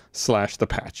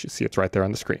blueapron.com/thepatch. You see it's right there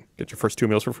on the screen. Get your first 2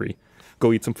 meals for free.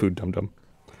 Go eat some food, dum-dum.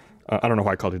 I don't know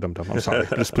why I called you dum-dum. I'm sorry.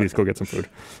 Just please go get some food.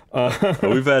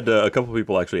 We've had a couple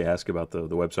people actually ask about the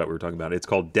website we were talking about. It's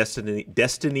called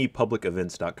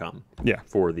destinypublicevents.com. Yeah.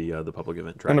 For the public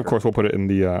event tracker. And of course, we'll put it in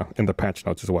the patch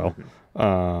notes as well.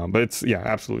 But it's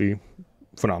absolutely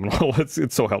phenomenal.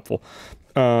 It's so helpful.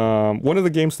 One of the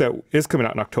games that is coming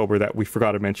out in October that we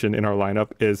forgot to mention in our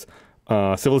lineup is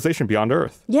Civilization Beyond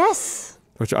Earth. Yes.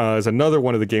 Which is another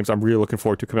one of the games I'm really looking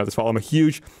forward to coming out this fall. I'm a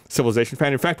huge Civilization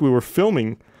fan. In fact, we were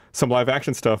filming some live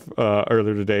action stuff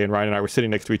earlier today, and Ryan and I were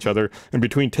sitting next to each other. And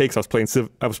between takes, I'm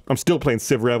still playing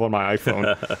Civ Rev on my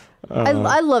iPhone.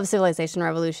 I love Civilization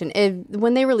Revolution.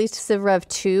 When they released Civ Rev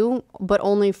 2, but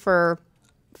only for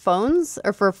phones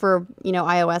or for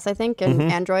iOS, I think, and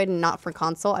Android, and not for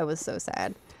console, I was so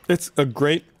sad. It's a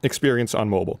great experience on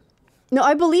mobile. No,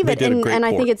 I believe it, and port.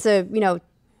 I think it's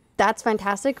that's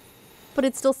fantastic. But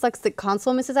it still sucks that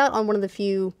console misses out on one of the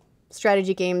few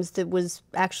strategy games that was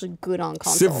actually good on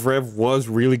console. Civ Rev was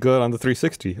really good on the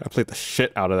 360. I played the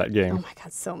shit out of that game. Oh my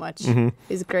god, so much. It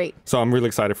was great. So I'm really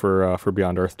excited for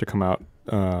Beyond Earth to come out.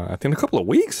 I think in a couple of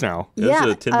weeks now. There's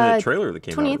a 10-minute trailer that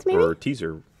came 28th out, maybe? or a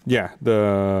teaser. Yeah,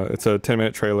 it's a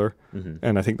 10-minute trailer,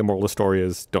 and I think the moral of the story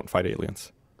is don't fight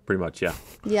aliens. Pretty much, yeah.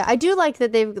 Yeah, I do like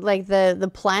that they've like the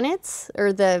planets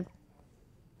or the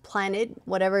planet,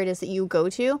 whatever it is that you go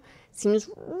to, seems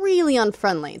really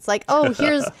unfriendly. It's like, oh,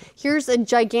 here's a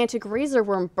gigantic razor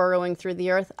worm burrowing through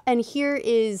the earth, and here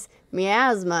is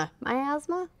miasma.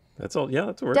 Miasma? That's all. Yeah,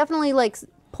 that's a word. Definitely like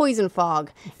poison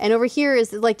fog. And over here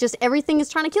is like just everything is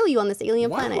trying to kill you on this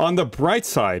alien planet. On the bright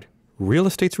side, real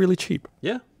estate's really cheap.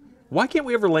 Yeah. Why can't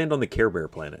we ever land on the Care Bear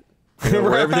planet? You know,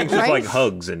 where everything's just like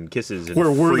hugs and kisses and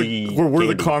We're free the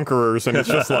candy. conquerors, and it's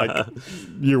just like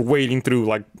you're wading through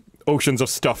like oceans of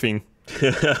stuffing.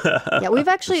 Yeah, we've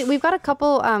got a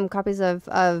couple copies of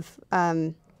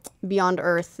Beyond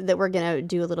Earth that we're gonna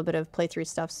do a little bit of playthrough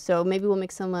stuff. So maybe we'll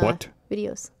make some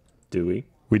videos. Do we?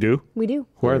 We do? We do.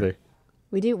 Who are they?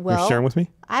 We do. You're Well, sharing with me?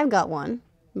 I've got one.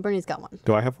 Bernie's got one.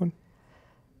 Do I have one?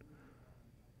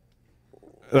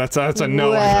 That's a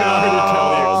no.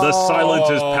 Well- The silence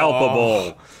is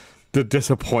palpable. The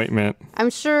disappointment. I'm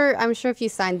sure if you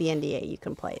sign the NDA, you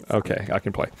can play it. Okay, I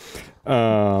can play.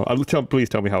 Please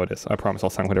tell me how it is. I promise I'll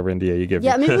sign whatever NDA you give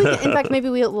Yeah, me. maybe in fact, maybe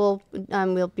we'll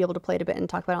be able to play it a bit and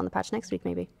talk about it on the patch next week,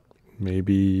 maybe.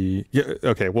 Maybe. Yeah.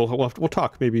 Okay. We'll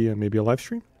talk. Maybe a live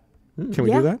stream. Can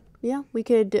we do that? Yeah, we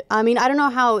could. I mean, I don't know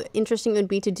how interesting it would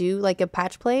be to do like a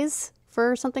patch plays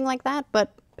for something like that,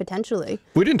 but potentially.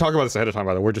 We didn't talk about this ahead of time,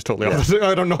 by the way. We're just totally opposite.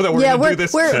 I don't know that we're going to do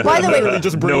this. By the way,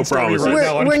 just No brainstorming promises. right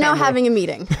now on we're now camera. having a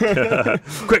meeting.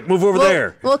 Quick, move over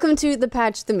there. Welcome to the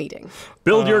patch, the meeting.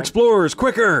 Build your explorers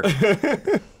quicker.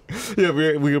 Yeah,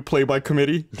 we play by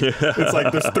committee. It's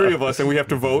like there's three of us and we have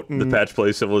to vote. And The patch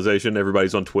play civilization.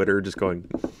 Everybody's on Twitter just going,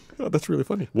 oh, that's really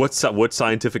funny. what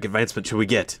scientific advancement should we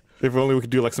get? If only we could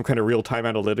do like some kind of real-time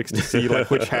analytics to see like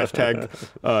which hashtag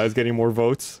is getting more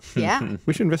votes. Yeah.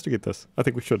 We should investigate this. I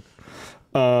think we should.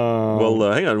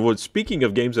 Well, hang on. Well, speaking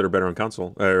of games that are better on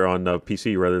console or on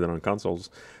PC rather than on consoles,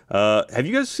 have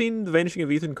you guys seen The Vanishing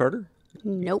of Ethan Carter?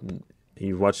 Nope.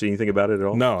 You watched anything about it at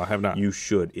all? No, I have not. You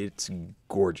should. It's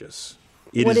gorgeous.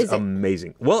 What is it?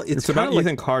 Amazing. Well, It's kinda about like-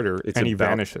 Ethan Carter, it's and he about-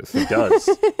 vanishes. He does.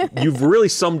 You've really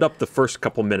summed up the first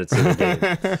couple minutes of the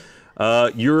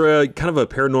game. You're kind of a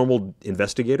paranormal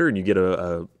investigator, and you get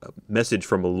a message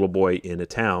from a little boy in a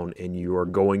town, and you are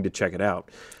going to check it out.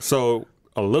 So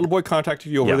a little boy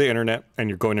contacted you over Yeah. the internet, and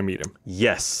you're going to meet him.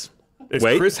 Yes. Is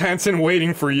Wait. Chris Hansen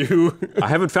waiting for you? I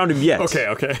haven't found him yet.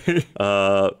 Okay.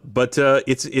 But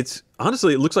it's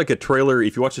honestly, it looks like a trailer.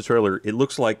 If you watch the trailer, it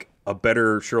looks like a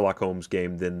better Sherlock Holmes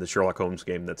game than the Sherlock Holmes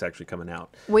game that's actually coming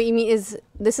out. What you mean is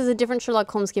this is a different Sherlock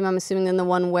Holmes game, I'm assuming, than the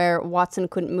one where Watson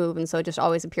couldn't move and so it just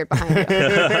always appeared behind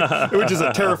you. Which is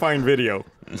a terrifying video.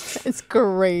 It's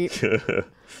great.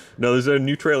 No, there's a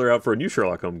new trailer out for a new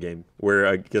Sherlock Holmes game where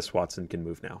I guess Watson can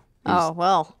move now. Oh,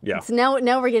 well. Yeah. So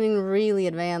now we're getting really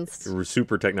advanced.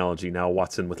 Super technology now.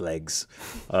 Watson with legs,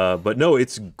 but no,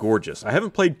 it's gorgeous. I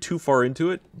haven't played too far into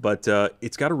it, but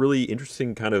it's got a really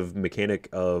interesting kind of mechanic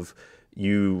of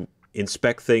you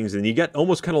inspect things, and you get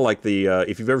almost kind of like the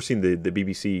if you've ever seen the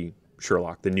BBC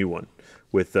Sherlock, the new one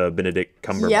with Benedict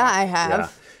Cumberbatch. Yeah, I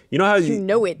have. You know how You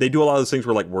know it. They do a lot of those things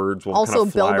where like words will Also kind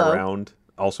of fly Bilbo. around.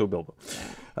 Also Bilbo.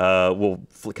 Will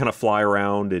kind of fly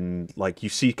around, and like you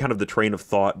see kind of the train of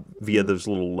thought via those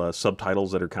little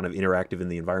subtitles that are kind of interactive in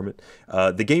the environment.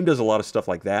 The game does a lot of stuff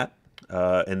like that,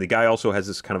 and the guy also has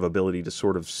this kind of ability to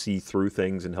sort of see through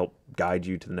things and help guide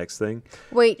you to the next thing.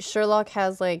 Wait, Sherlock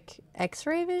has like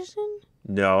X-ray vision?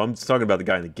 No, I'm just talking about the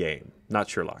guy in the game, not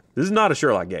Sherlock. This is not a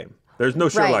Sherlock game. There's no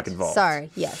Sherlock right. involved. Sorry.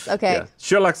 Yes. Okay. Yeah.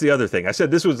 Sherlock's the other thing. I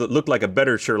said this looked like a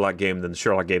better Sherlock game than the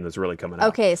Sherlock game that's really coming out.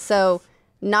 Okay, so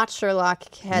not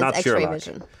Sherlock has Not X-ray Sherlock.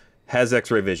 vision. Has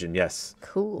X-ray vision, yes.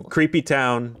 Cool. Creepy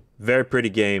town, very pretty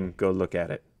game. Go look at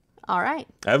it. All right.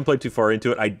 I haven't played too far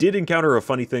into it. I did encounter a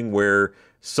funny thing where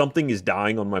something is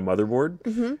dying on my motherboard.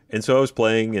 And so I was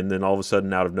playing, and then all of a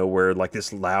sudden, out of nowhere, like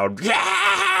this loud,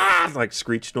 like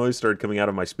screech noise started coming out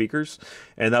of my speakers.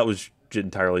 And that was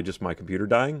entirely just my computer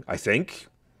dying, I think.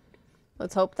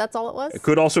 Let's hope that's all it was. It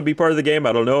could also be part of the game.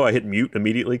 I don't know. I hit mute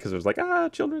immediately because I was like,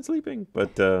 children sleeping.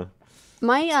 But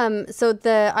My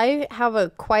I have a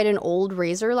quite an old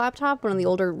Razer laptop, one of the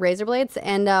older Razer blades,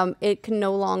 and it can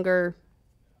no longer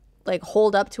like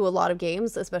hold up to a lot of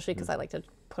games, especially because I like to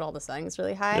put all the settings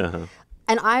really high.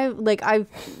 And I've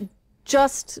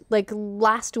just like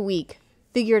last week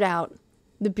figured out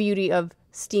the beauty of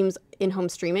Steam's in-home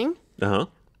streaming.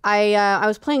 I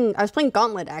was playing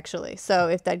Gauntlet actually. So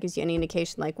if that gives you any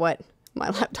indication, like what my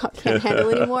laptop can't handle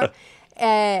anymore,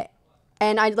 and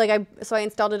I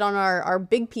installed it on our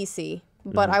big PC,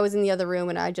 but I was in the other room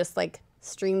and I just like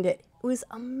streamed it. It was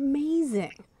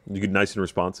amazing. You get nice and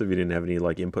responsive. You didn't have any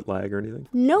like input lag or anything.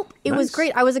 Nope, it was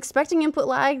great. I was expecting input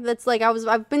lag. That's like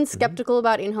I've been skeptical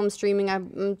about in-home streaming.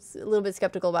 I'm a little bit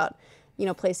skeptical about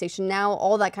PlayStation Now,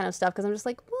 all that kind of stuff, because I'm just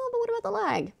like, well, but what about the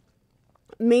lag?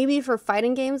 Maybe for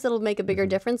fighting games it'll make a bigger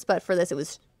difference, but for this it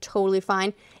was totally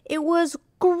fine. It was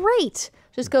great.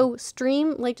 Just go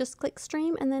stream, like just click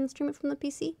stream and then stream it from the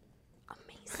PC.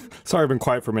 Amazing. Sorry, I've been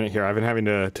quiet for a minute here. I've been having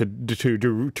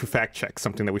to fact check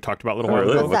something that we talked about a little while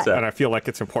really? ago, What's that? and I feel like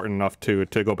it's important enough to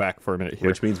go back for a minute here.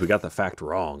 Which means we got the fact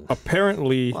wrong.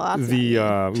 Apparently, Well,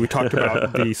 that's we talked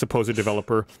about the supposed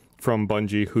developer from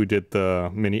Bungie who did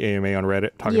the mini AMA on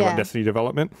Reddit talking about Destiny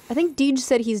development. I think Deej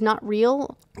said he's not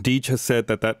real. Deej has said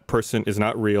that person is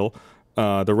not real.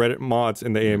 The Reddit mods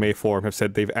in the AMA forum have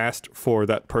said they've asked for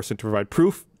that person to provide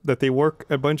proof that they work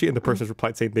at Bungie, and the person's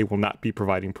replied saying they will not be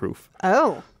providing proof.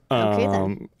 Oh, okay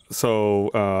then. So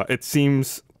it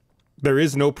seems there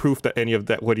is no proof that any of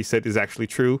that what he said is actually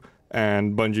true,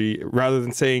 and Bungie, rather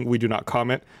than saying we do not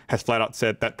comment, has flat out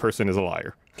said that person is a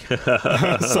liar.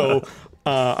 So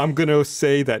I'm gonna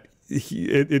say that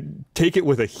take it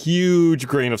with a huge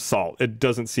grain of salt. It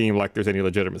doesn't seem like there's any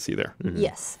legitimacy there.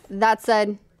 Yes. That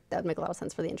said, that would make a lot of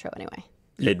sense for the intro anyway.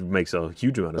 It makes a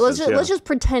huge amount of sense. Let's just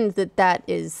pretend that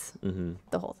is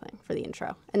the whole thing for the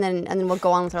intro, and then we'll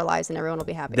go on with our lives, and everyone will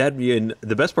be happy. And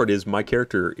the best part is my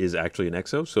character is actually an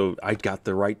EXO, so I got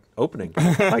the right opening.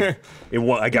 I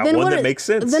got one that makes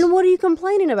sense. Then what are you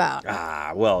complaining about?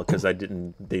 Well, because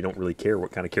they don't really care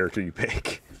what kind of character you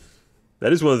pick.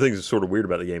 That is one of the things that's sort of weird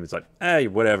about the game. It's like, hey,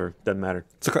 whatever, doesn't matter.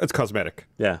 It's cosmetic.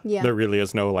 Yeah. There really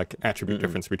is no like attribute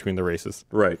difference between the races.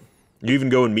 Right. You even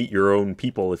go and meet your own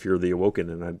people if you're the Awoken,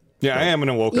 and I am an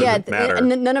Awoken. Yeah, matter.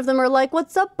 and none of them are like,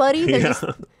 "What's up, buddy?" They're just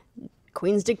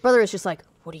Queen's Dick Brother is just like,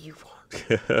 "What do you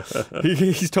want?"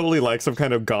 He's totally like some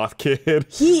kind of goth kid.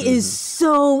 He is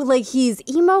so like he's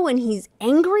emo and he's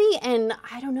angry, and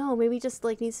I don't know, maybe just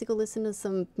like needs to go listen to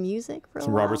some music for a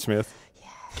while. Robert Smith.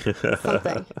 Yeah,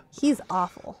 something. He's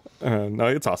awful. No,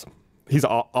 it's awesome. He's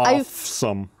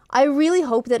awesome. I really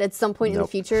hope that at some point in the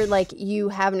future, like, you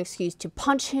have an excuse to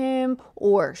punch him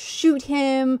or shoot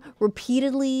him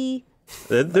repeatedly.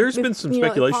 There's been some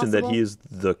speculation that impossible. he is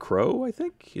the Crow, I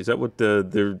think. Is that what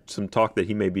there's some talk that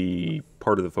he may be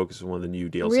part of the focus of one of the new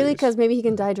DLCs? Really? Because maybe he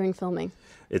can die during filming.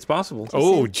 It's possible.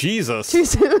 Oh, Jesus. Too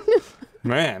soon.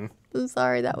 Man. I'm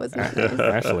sorry, that was not nice.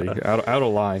 Actually, out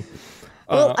of line.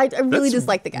 Well, I really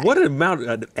dislike the guy. What an amount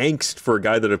of angst for a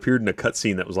guy that appeared in a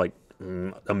cutscene that was like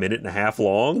a minute and a half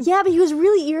long. Yeah, but he was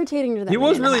really irritating to that. He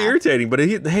was really irritating, but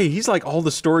he's like all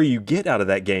the story you get out of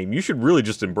that game. You should really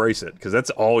just embrace it, because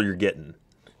that's all you're getting.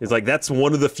 It's like that's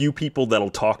one of the few people that'll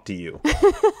talk to you.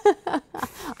 I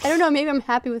don't know. Maybe I'm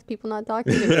happy with people not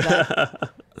talking to me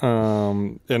about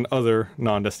that. In other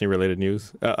non-Destiny related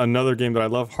news, another game that I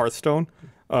love, Hearthstone.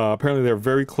 Apparently, they're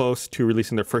very close to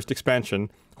releasing their first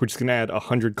expansion, which is going to add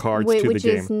 100 cards to the game. Which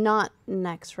is not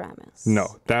Naxxramas.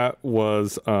 No, that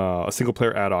was a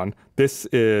single-player add-on. This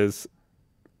is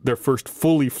their first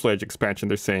fully fledged expansion.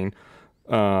 They're saying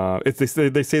they say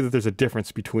that there's a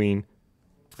difference between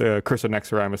the Curse of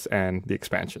Naxxramas and the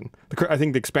expansion. I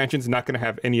think the expansion is not going to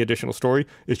have any additional story.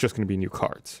 It's just going to be new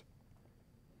cards.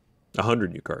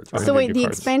 100 new cards. Right? So wait, the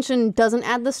cards. expansion doesn't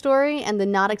add the story, and the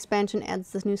not expansion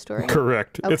adds this new story?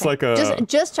 Correct. Okay. It's like a...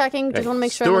 Just checking. Just want to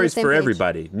make sure I'm on the Stories same for page.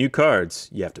 everybody. New cards,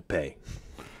 you have to pay.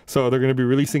 So they're going to be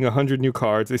releasing 100 new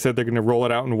cards. They said they're going to roll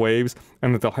it out in waves,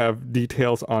 and that they'll have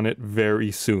details on it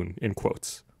very soon, in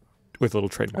quotes, with little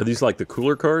Are trademark. these like the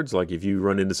cooler cards? Like if you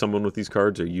run into someone with these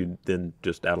cards, are you then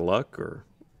just out of luck? Or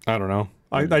I don't know.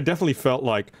 I definitely felt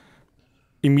like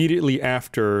immediately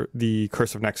after the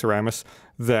Curse of Naxxramas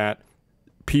that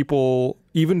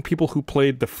even people who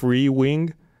played the free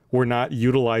wing were not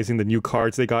utilizing the new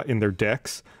cards they got in their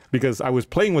decks, because I was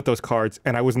playing with those cards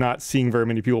and I was not seeing very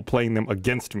many people playing them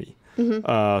against me.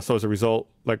 So as a result,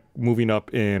 like moving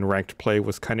up in ranked play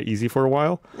was kind of easy for a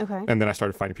while. Okay. And then I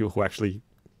started finding people who actually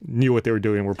knew what they were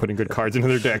doing and were putting good cards into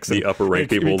their decks. The and upper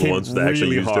ranked it people, the became ones that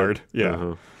actually really used hard. it.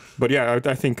 Yeah. But yeah,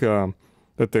 I think that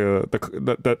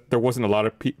that there wasn't a lot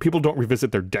of people don't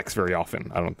revisit their decks very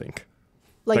often. I don't think.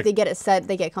 Like they get it set,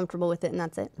 they get comfortable with it, and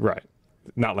that's it. Right.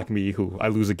 Not like me, who I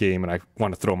lose a game and I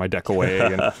want to throw my deck away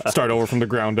and start over from the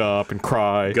ground up and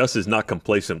cry. Gus is not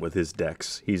complacent with his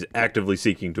decks. He's actively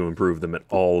seeking to improve them at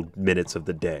all minutes of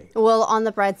the day. Well, on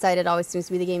the bright side, it always seems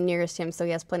to be the game nearest him, so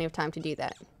he has plenty of time to do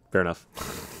that. Fair enough.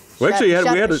 We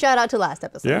actually shout out to last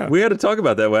episode. Yeah. We had to talk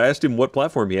about that. I asked him what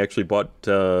platform he actually bought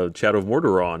Shadow of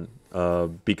Mordor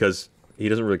on, because he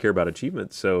doesn't really care about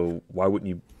achievements. So why wouldn't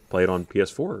you play it on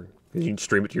PS4? You can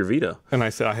stream it to your Vita. And I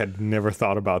said I had never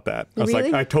thought about that. I was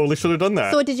Really? like, I totally should have done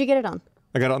that. So what did you get it on?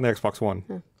 I got it on the Xbox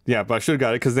One. Yeah, but I should have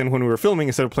got it because then when we were filming,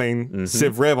 instead of playing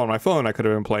Civ Rev on my phone, I could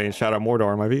have been playing Shadow of Mordor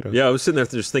on my Vita. Yeah, I was sitting there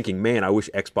just thinking, man, I wish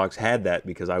Xbox had that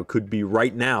because I could be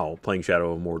right now playing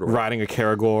Shadow of Mordor. Riding a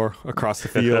Caragor across the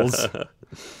fields.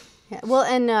 Yeah. Well,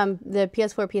 and the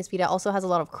PS4, PS Vita also has a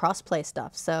lot of cross-play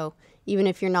stuff. So even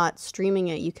if you're not streaming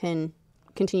it, you can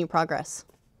continue progress.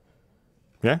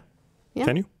 Yeah? Yeah.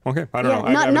 Can you? Okay, I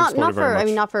don't know.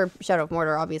 Not for Shadow of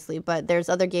Mordor, obviously, but there's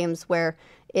other games where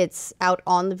it's out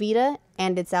on the Vita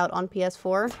and it's out on PS4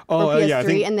 or PS3, yeah, I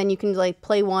think, and then you can like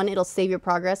play one, it'll save your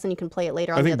progress, and you can play it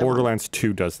later on. I the think other Borderlands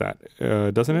 2 does that,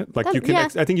 doesn't it? Like That- you can. yeah.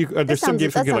 I think you. There's some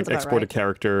games where you can like about export a right.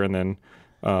 character and then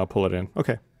pull it in.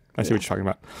 Okay, I see what you're talking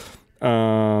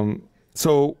about.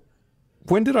 So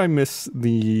when did I miss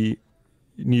the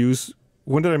news?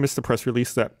 When did I miss the press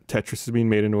release that Tetris is being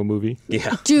made into a movie?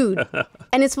 Yeah. Dude,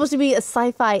 and it's supposed to be a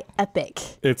sci-fi epic.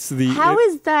 It's the. How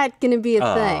is that going to be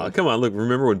a thing? Come on, look,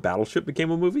 remember when Battleship became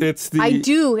a movie? It's the. I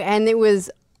do, and it was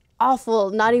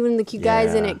awful. Not even the cute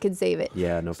guys in Yeah. it could save it.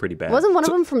 Yeah, no, pretty bad. Wasn't one of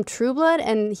them from True Blood?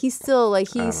 And he still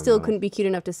couldn't be cute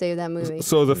enough to save that movie.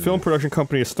 So the film production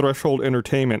company is Threshold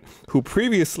Entertainment, who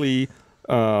previously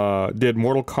did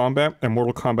Mortal Kombat and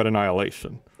Mortal Kombat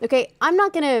Annihilation. Okay, I'm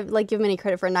not gonna like give him any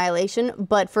credit for Annihilation,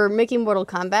 but for making Mortal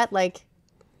Kombat, like,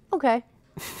 okay,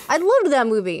 I loved that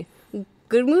movie.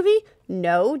 Good movie?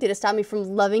 No. Did it stop me from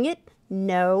loving it?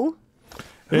 No.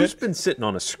 Who's been sitting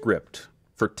on a script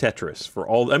for Tetris for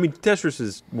all? I mean, Tetris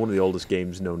is one of the oldest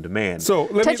games known to man. So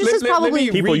Tetris is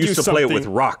probably- People read you used to play it with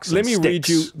something. rocks Let and me read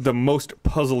you sticks. the most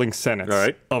puzzling sentence All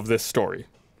right. of this story.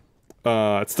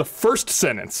 It's the first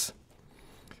sentence.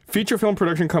 Feature film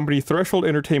production company Threshold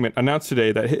Entertainment announced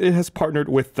today that it has partnered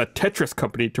with the Tetris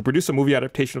Company to produce a movie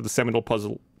adaptation of the seminal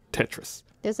puzzle Tetris.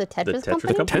 There's a Tetris, Tetris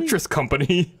company? company? Tetris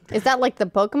Company? Is that like the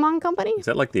Pokemon company? Is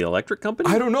that like the electric company?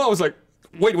 I don't know. I was like,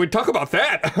 wait, talk about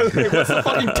that. What's the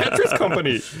fucking Tetris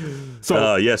Company?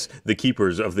 So Yes, the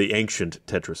keepers of the ancient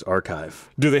Tetris archive.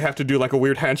 do they have to do like a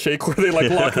weird handshake where they like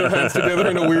lock their hands together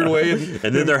in a weird way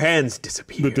And then their hands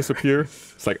disappear. they disappear?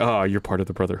 It's like, you're part of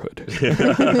the Brotherhood.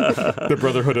 The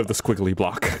Brotherhood of the Squiggly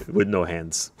Block. With no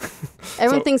hands.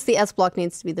 Everyone thinks the S Block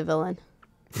needs to be the villain.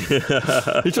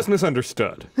 He's just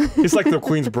misunderstood. He's like the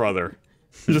Queen's brother.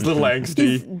 He's just a little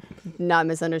angsty. Not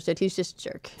misunderstood. He's just a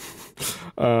jerk.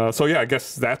 So yeah, I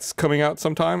guess that's coming out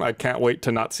sometime. I can't wait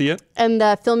to not see it. And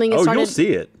the filming is Oh, started. you'll see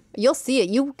it. You'll see it.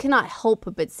 You cannot help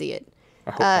but see it.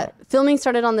 I hope not. Filming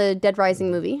started on the Dead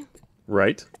Rising movie.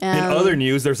 Right? In other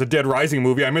news, there's a Dead Rising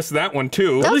movie. I missed that one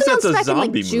too. That At was least that's a announced back in, like,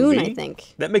 zombie June, movie. I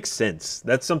think. That makes sense.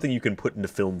 That's something you can put into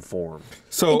film form.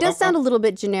 So It does sound a little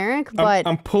bit generic, but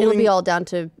I'm it'll pulling- be all down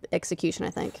to execution, I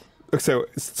think.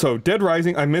 So Dead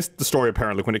Rising. I missed the story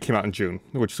apparently when it came out in June,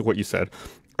 which is what you said.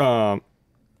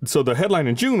 So the headline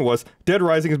in June was Dead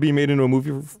Rising is being made into a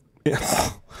movie.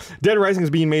 Dead Rising is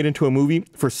being made into a movie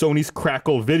for Sony's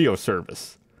Crackle video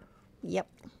service. Yep.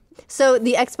 So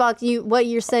the Xbox, what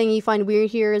you're saying you find weird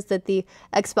here is that the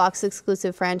Xbox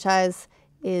exclusive franchise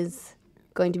is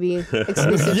going to be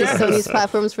exclusive Yes. to Sony's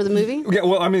platforms for the movie. Yeah,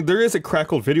 well, I mean, there is a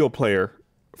Crackle video player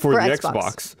for the Xbox.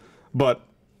 Xbox, but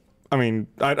I mean,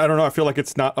 I don't know. I feel like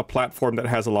it's not a platform that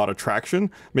has a lot of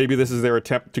traction. Maybe this is their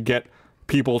attempt to get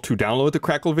people to download the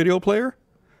Crackle video player.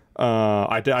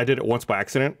 I did it once by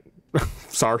accident.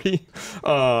 Sorry.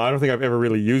 I don't think I've ever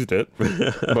really used it,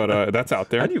 but that's out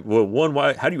there. How do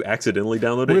you accidentally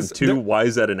download it? Was And two, there- why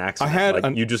is that an accident? I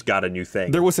had you just got a new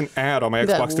thing. There was an ad on my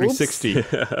That Xbox whoops. 360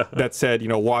 that said,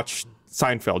 watch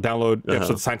Seinfeld, download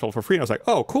episodes of Seinfeld for free. And I was like,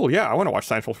 oh, cool, yeah, I want to watch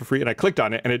Seinfeld for free. And I clicked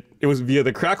on it, and it was via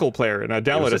the Crackle player, and I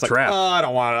downloaded it. a It's like, trap. oh, I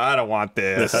don't want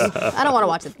this. It's I don't want to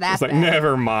watch it that like, bad.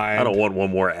 never mind. I don't want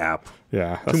one more app.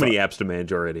 Yeah, Too many apps to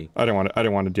manage already. I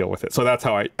didn't want to deal with it. So that's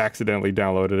how I accidentally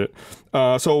downloaded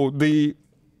it. So the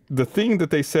thing that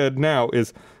they said now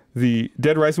is the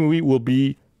Dead Rising movie will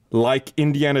be like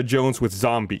Indiana Jones with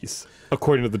zombies,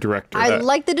 according to the director. I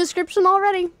like the description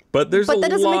already. But there's But a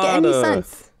that doesn't make lot any of-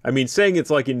 sense. I mean, saying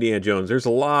it's like Indiana Jones, there's a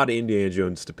lot of Indiana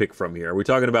Jones to pick from here. Are we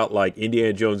talking about like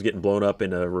Indiana Jones getting blown up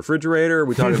in a refrigerator? Are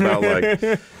we talking about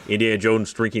like Indiana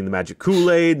Jones drinking the magic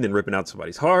Kool-Aid and then ripping out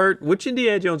somebody's heart? Which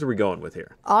Indiana Jones are we going with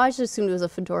here? Oh, I just assumed it was a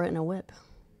fedora and a whip.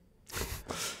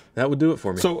 That would do it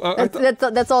for me. So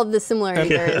That's all the similarity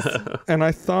there is. and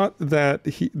I thought that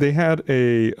they had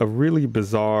a really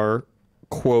bizarre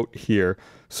quote here.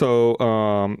 So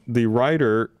the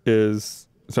writer is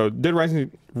Dead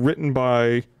Rising written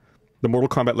by the Mortal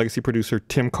Kombat Legacy producer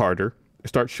Tim Carter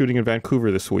starts shooting in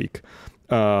Vancouver this week.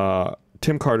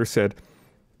 Tim Carter said,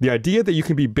 the idea that you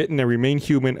can be bitten and remain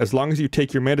human as long as you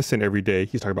take your medicine every day,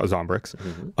 he's talking about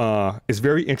Zombrex, is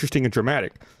very interesting and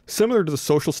dramatic, similar to the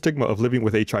social stigma of living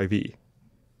with HIV.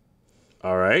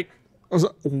 All right. I was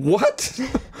like, what?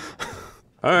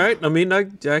 All right. I mean, I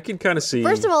can kind of see.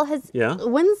 First of all,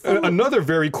 when's another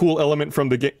very cool element from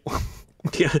the game.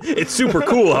 Yeah, it's super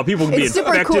cool how people can be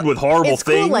infected with horrible it's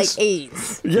things. Cool like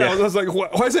AIDS. Yeah, I was like, why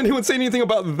does anyone say anything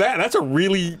about that? That's a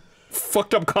really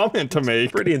fucked up comment to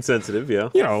make. Pretty insensitive, yeah.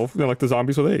 You know, they're like the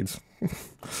zombies with AIDS.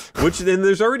 Which then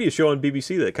there's already a show on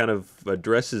BBC that kind of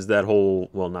addresses that whole,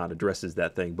 well, not addresses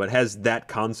that thing, but has that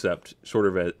concept sort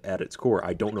of at its core.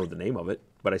 I don't know the name of it,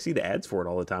 but I see the ads for it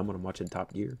all the time when I'm watching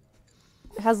Top Gear.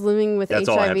 It has living with That's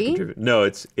HIV? all I have to contribute. No,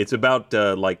 it's about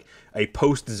like a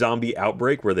post-zombie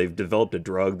outbreak where they've developed a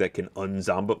drug that can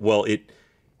unzombie. Well, it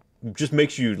just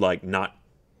makes you like not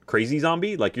crazy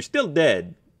zombie. Like you're still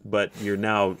dead, but you're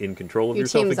now in control of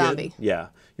yourself team again. zombie. Yeah,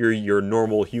 you're your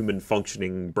normal human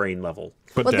functioning brain level,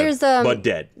 But Well, dead. there's but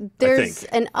dead. There's I think.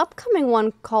 an upcoming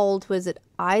one called, was it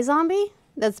iZombie?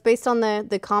 That's based on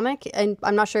the comic, and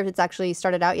I'm not sure if it's actually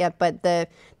started out yet, but the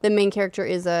main character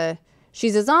is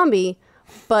she's a zombie,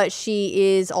 but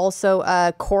she is also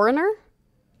a coroner.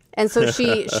 And so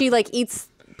she like eats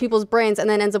people's brains and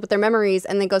then ends up with their memories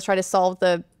and then goes try to solve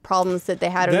the problems that they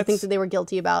had or the things that they were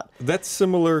guilty about. That's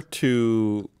similar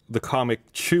to the comic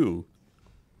Chew,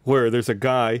 where there's a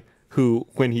guy who,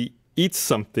 when he eats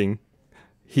something,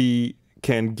 he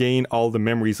can gain all the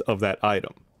memories of that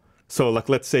item. So, like,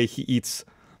 let's say he eats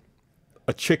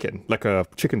a chicken, like a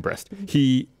chicken breast.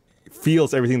 He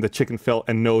feels everything the chicken felt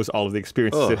and knows all of the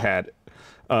experiences it had.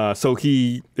 So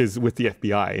he is with the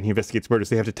FBI and he investigates murders.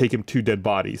 They have to take him to dead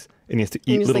bodies and he has to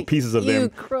eat little like, pieces of them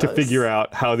gross. to figure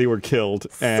out how they were killed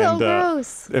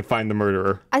gross. and find the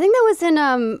murderer. I think that was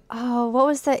in what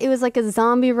was that? It was like a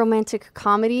zombie romantic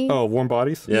comedy. Oh, Warm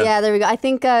Bodies? Yeah. There we go. I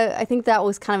think that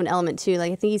was kind of an element too.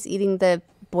 Like I think he's eating the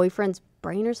boyfriend's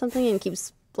brain or something and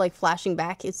keeps like flashing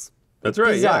back. It's That's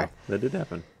right. bizarre. Yeah, that did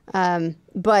happen.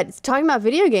 But talking about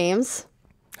video games,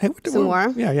 Hey, some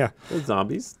more. Yeah. Well,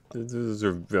 zombies. Those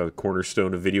are a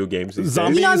cornerstone of video games these days.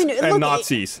 Zombies You know, I mean, and look,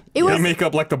 Nazis. it was- They make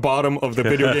up like the bottom of the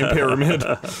video game pyramid.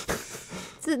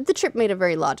 The trip made a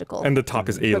very logical. And the top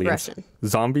is aliens. Progression.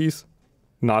 Zombies,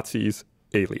 Nazis,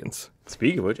 aliens.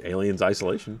 Speaking of which, Aliens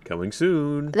Isolation coming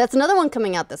soon. That's another one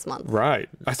coming out this month. Right.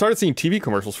 I started seeing TV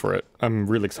commercials for it. I'm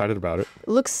really excited about it. It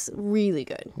looks really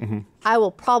good. I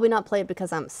will probably not play it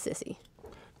because I'm a sissy.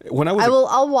 When I was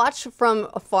I'll watch from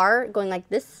afar, going like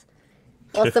this,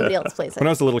 while somebody else plays when I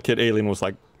it. was a little kid, Alien was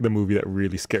like the movie that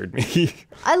really scared me.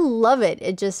 I love it.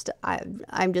 It just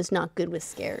I'm just not good with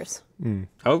scares.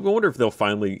 I wonder if they'll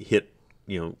finally hit,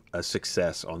 a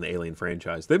success on the Alien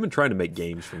franchise. They've been trying to make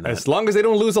games from that. As long as they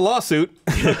don't lose a lawsuit,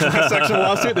 a class action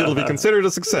lawsuit, it'll be considered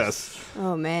a success.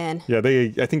 Oh man, Yeah,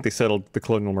 I think they settled the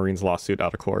Colonial Marines lawsuit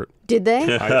out of court. did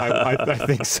they? I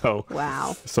think so.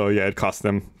 Wow. So yeah, it cost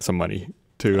them some money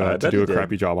to I bet do it a did.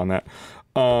 crappy job on that.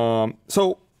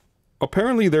 So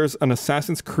apparently there's an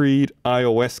Assassin's Creed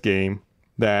iOS game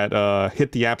that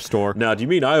hit the App Store. Now, do you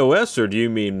mean iOS or do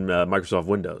you mean Microsoft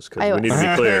Windows? Because we iOS. need to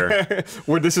be clear.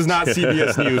 Where this is not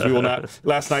CBS News. We will not.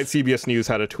 Last night, CBS News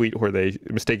had a tweet where they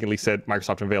mistakenly said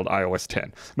Microsoft unveiled iOS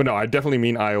 10. But no, I definitely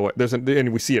mean iOS.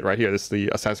 And we see it right here. This is the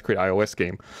Assassin's Creed iOS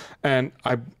game. And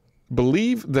I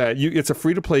believe that it's a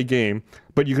free-to-play game,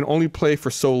 but you can only play for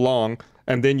so long,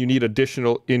 and then you need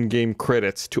additional in-game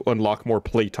credits to unlock more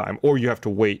playtime, or you have to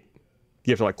wait.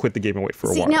 You have to quit the game and wait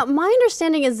for a while. Now my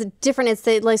understanding is different. It's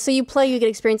that so you play, you get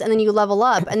experience, and then you level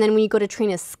up, and then when you go to train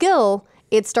a skill,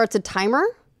 it starts a timer,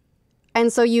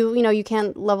 and so you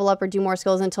can't level up or do more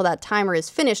skills until that timer is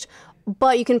finished,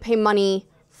 but you can pay money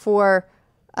for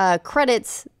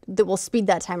credits that will speed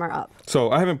that timer up.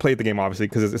 So I haven't played the game obviously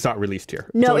because it's not released here.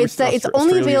 No, it's only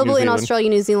Australia, available New in Zealand. Australia,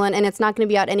 New Zealand, and it's not going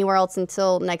to be out anywhere else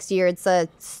until next year.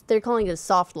 They're calling it a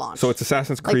soft launch. So it's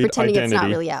Assassin's like Creed pretending Identity. it's not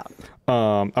really out.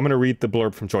 I'm going to read the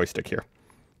blurb from Joystick here.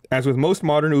 As with most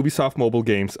modern Ubisoft mobile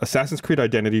games, Assassin's Creed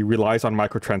Identity relies on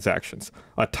microtransactions.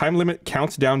 A time limit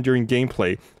counts down during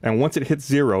gameplay, and once it hits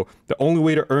 0, the only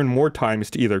way to earn more time is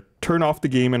to either turn off the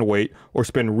game and wait, or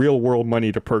spend real-world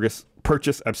money to purchase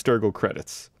Abstergo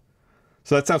credits.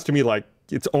 So that sounds to me like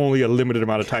it's only a limited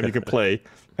amount of time you can play,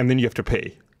 and then you have to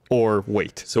pay or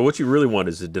wait. So what you really want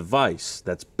is a device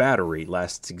that's battery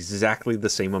lasts exactly the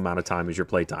same amount of time as your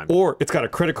playtime. Or it's got a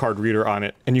credit card reader on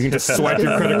it, and you can just swipe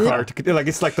your credit card.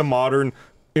 It's like the modern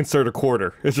insert a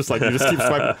quarter. It's just like you just keep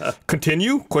swiping.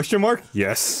 Continue? Question mark?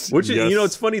 Yes. Which yes.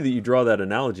 it's funny that you draw that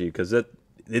analogy because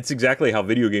it's exactly how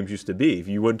video games used to be. If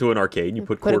you went to an arcade and you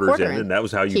put Put a quarters quarter in, in. and that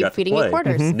was how you Keep got to feeding it play.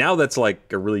 quarters. Now that's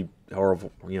like a really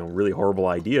horrible, really horrible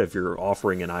idea if you're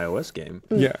offering an iOS game.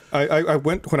 Yeah, I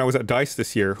went when I was at DICE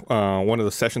this year. One of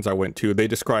the sessions I went to, they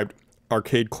described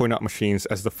arcade coin-op machines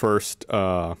as the first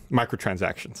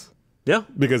microtransactions. Yeah.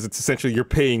 Because it's essentially you're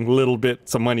paying little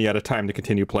bits of money at a time to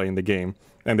continue playing the game.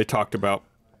 And they talked about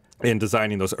in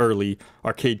designing those early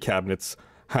arcade cabinets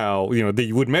how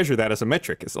they would measure that as a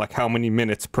metric. It's like how many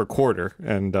minutes per quarter,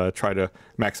 and try to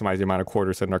maximize the amount of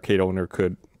quarters that an arcade owner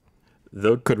could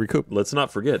recoup. Let's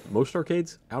not forget, most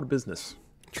arcades out of business.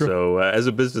 True. So as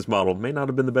a business model, may not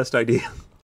have been the best idea.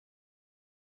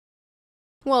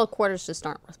 Well, quarters just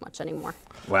aren't worth much anymore.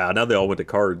 Wow, now they all went to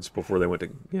cards before they went to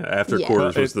after Yeah.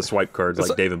 quarters Well, was the swipe cards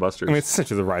like Dave and Buster's. I mean, it's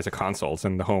essentially the rise of consoles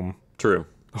and the home True.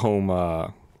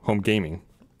 gaming.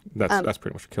 That's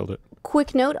pretty much what killed it.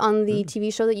 Quick note on the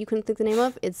TV show that you couldn't think the name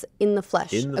of. It's In the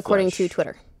Flesh, In the according Flesh. to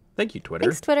Twitter. Thank you, Twitter.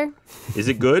 Thanks, Twitter. Is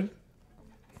it good?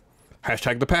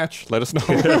 Hashtag the patch. Let us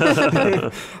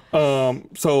know.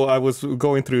 So I was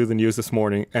going through the news this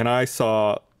morning, and I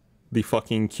saw the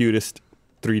fucking cutest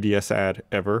 3DS ad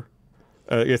ever.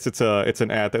 It's an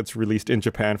ad that's released in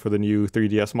Japan for the new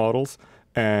 3DS models,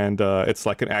 and it's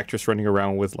like an actress running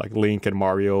around with like Link and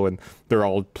Mario, and they're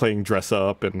all playing dress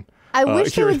up. And I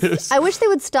wish here it is. I wish they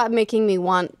would stop making me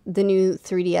want the new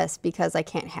 3DS because I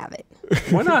can't have it.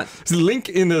 Why not? Is Link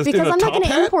in the Because I'm not top going to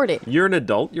hat? import it. You're an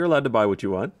adult. You're allowed to buy what you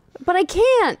want. But I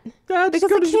can't. Just Because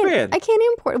go I to can't. Japan. I can't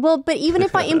import. Well, but even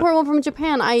if I import one from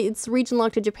Japan, it's region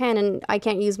locked to Japan, and I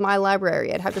can't use my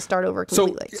library. I'd have to start over So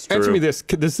completely. answer true. me this: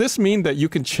 does this mean that you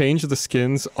can change the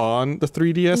skins on the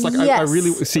 3DS? Like yes, I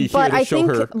really see here but they I show think,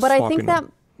 her. but I think swapping that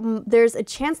them. there's a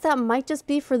chance that might just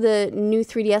be for the new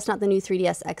 3DS, not the new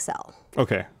 3DS XL.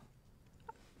 Okay.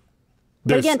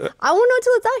 But There's, again, I won't know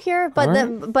until it's out here.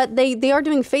 But but they are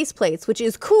doing faceplates, which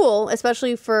is cool,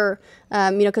 especially for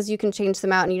because you can change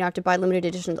them out and you don't have to buy limited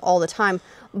editions all the time.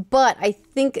 But I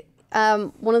think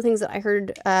one of the things that I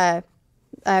heard, I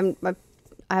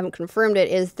haven't confirmed it,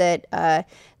 is that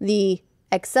the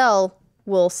XL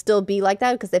will still be like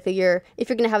that because they figure if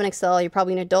you're going to have an XL, you're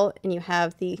probably an adult and you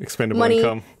have the Expendable money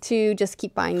income. to just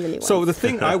keep buying the new So ones. the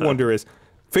thing I wonder is,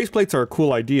 faceplates are a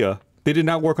cool idea. They did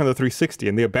not work on the 360,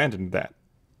 and they abandoned that.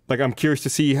 Like, I'm curious to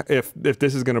see if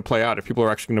this is going to play out, if people are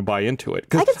actually going to buy into it.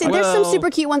 I can see there's some Well- super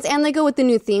cute ones, and they go with the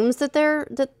new themes that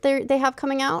they have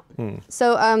coming out.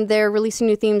 So they're releasing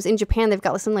new themes in Japan. They've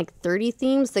got some like 30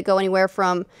 themes that go anywhere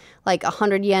from like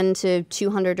 100 yen to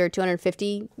 200 or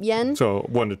 250 yen. So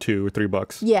 $1 to $2 or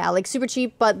 $3. Yeah, like super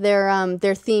cheap, but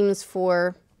they're themes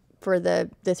for the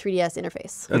 3DS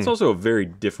interface. That's also a very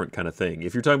different kind of thing.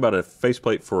 If you're talking about a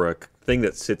faceplate for a thing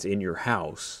that sits in your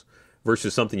house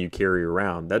versus something you carry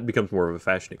around, that becomes more of a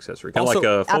fashion accessory, kind of Also- like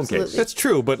a phone Absolutely. case. That's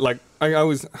true, but like I'm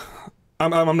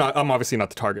obviously not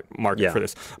the target market Yeah. for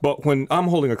this. But when I'm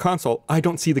holding a console, I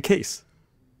don't see the case.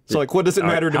 So like, what does it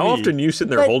matter to How me? often are you sitting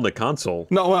there But- holding a console?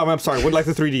 No, well, I'm sorry. With like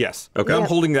the 3DS. Okay. When I'm Yeah.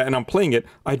 holding that and I'm playing it,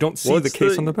 I don't see the What's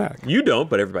case on the back. You don't,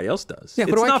 but everybody else does. Yeah,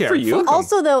 what it's do I not care? for you. Fuck 'em.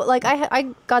 Also, though, like I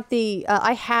got the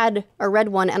I had a red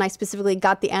one, and I specifically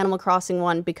got the Animal Crossing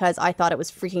one because I thought it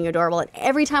was freaking adorable. And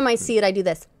every time I see it, I do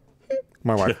this.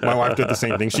 My wife did the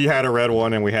same thing. She had a red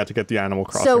one, and we had to get the Animal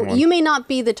Crossing So one. you may not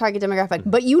be the target demographic,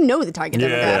 but you know the target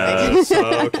demographic. Yes.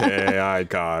 Okay, I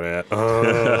got it.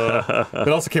 It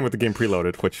also came with the game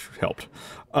preloaded, which helped.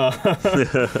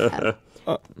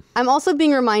 I'm also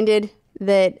being reminded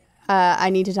that I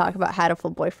need to talk about Hatful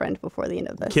Boyfriend before the end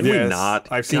of this. Can we Yes, not?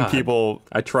 I've seen God, people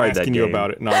I tried that asking you game.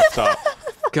 about it nonstop.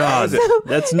 God,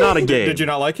 that's not a game. Did you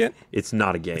not like it? It's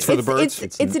not a game. for the birds?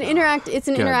 It's an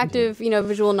interactive,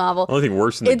 visual novel. The only thing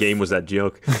worse than the It's- game was that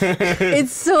joke.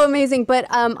 It's so amazing, but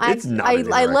It's not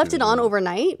an I left interactive it on novel.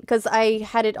 overnight because I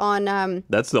had it on.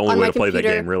 That's the only on way my to play that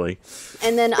computer. game, really.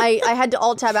 And then I had to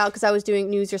alt tab out because I was doing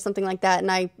news or something like that,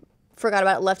 and I forgot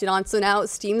about it, left it on. So now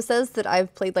Steam says that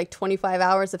I've played like 25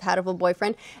 hours of Hatful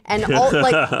Boyfriend, and all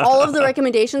of the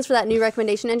recommendations for that new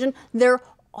recommendation engine, they're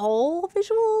all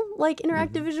visual, like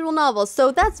interactive visual novels.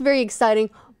 So that's very exciting.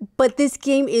 But this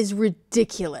game is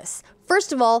ridiculous.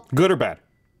 First of all, Good or bad?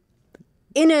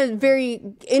 in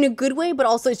a good way, but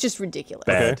also it's just ridiculous.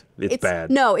 Bad. It's It's- bad.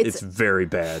 no, it's very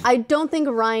bad. I don't think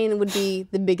Ryan would be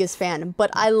the biggest fan, but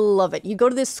I love it. You go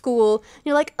to this school, and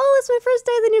you're like, oh, it's my first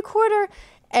day of the new quarter,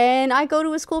 and I go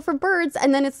to a school for birds,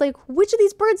 and then it's like, which of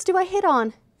these birds do I hit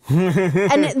on?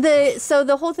 And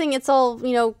the whole thing, it's all,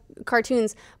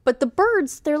 cartoons, but the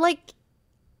birds,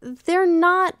 they're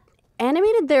not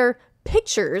animated, they're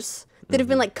pictures that have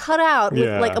been like cut out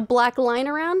with like a black line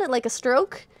around it, like a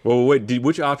stroke. Well, wait,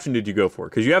 which option did you go for?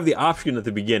 Because you have the option at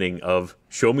the beginning of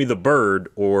show me the bird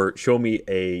or show me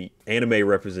a anime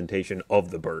representation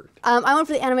of the bird. I went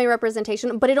for the anime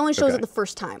representation, but it only shows it the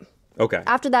first time. Okay.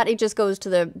 After that, it just goes to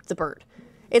the bird.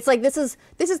 It's like this is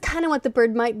kind of what the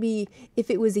bird might be if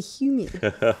it was a human.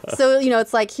 So you know,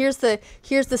 it's like here's the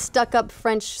stuck up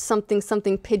French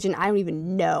something pigeon. I don't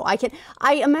even know.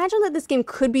 I imagine that this game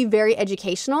could be very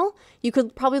educational. You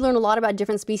could probably learn a lot about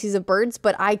different species of birds,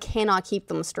 but I cannot keep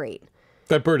them straight.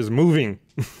 That bird is moving.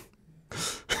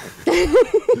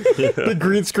 They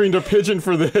green screened a pigeon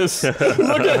for this. Look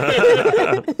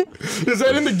at it. Is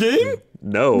that in the game?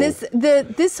 No.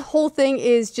 This whole thing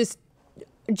is just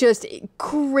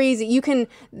crazy. You can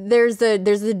there's the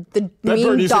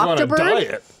mean doctor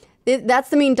bird. That's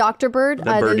the mean doctor bird.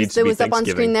 That bird needs to be was up on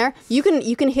screen there. You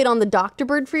can hit on the doctor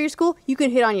bird for your school. You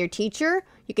can hit on your teacher.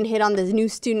 You can hit on the new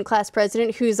student class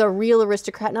president who's a real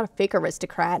aristocrat, not a fake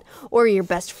aristocrat, or your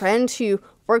best friend who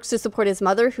works to support his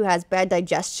mother who has bad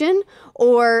digestion,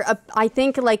 or I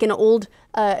think like an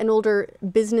older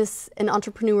business and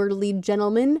entrepreneur lead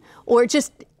gentleman, or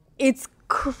just it's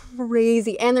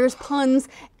crazy. And there's puns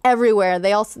everywhere.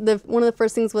 They also one of the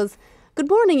first things was good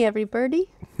morning everybody.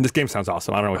 This game sounds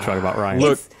awesome. I don't know what you're talking about, Ryan.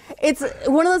 Look, it's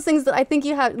one of those things that I think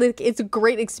you have like, it's a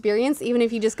great experience even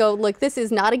if you just go look, this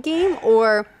is not a game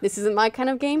or this isn't my kind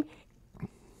of game.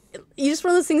 You just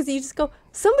one of those things that you just go,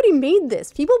 somebody made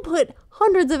this. People put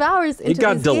hundreds of hours into this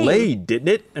game. It got delayed, didn't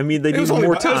it? I mean, they needed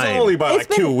more time. It was only by like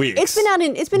 2 weeks. It's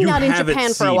been out in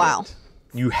Japan for a while.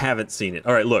 You haven't seen it.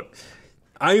 All right, look.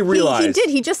 I realized he did.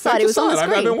 He just saw it. It was on the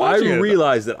screen. I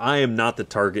realized that I am not the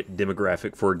target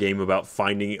demographic for a game about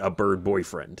finding a bird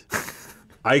boyfriend.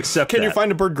 I accept that. Can you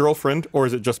find a bird girlfriend, or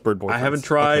is it just bird boyfriend? I haven't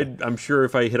tried. Okay. I'm sure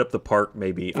if I hit up the park,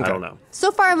 maybe. Okay. I don't know.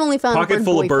 So far, I've only found Pocket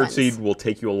full of birdseed will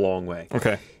take you a long way.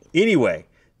 Okay. Anyway,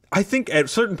 I think at a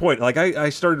certain point, like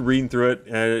I started reading through it,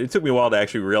 and it took me a while to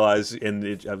actually realize,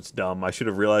 and I was dumb. I should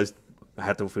have realized I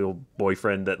had to feel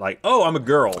boyfriend that like, oh, I'm a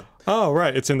girl. Oh,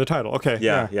 right. It's in the title. Okay.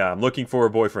 Yeah. I'm looking for a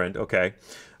boyfriend. Okay.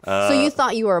 So you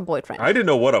thought you were a boyfriend? I didn't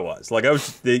know what I was. Like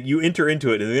you enter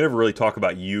into it, and they never really talk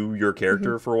about your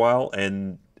character for a while,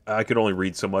 and I could only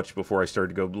read so much before I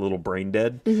started to go a little brain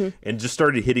dead, and just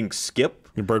started hitting skip.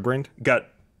 You're bird brained? God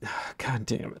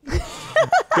damn it.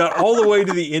 Got all the way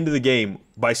to the end of the game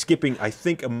by skipping, I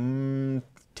think, 10,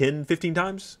 15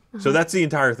 times. So that's the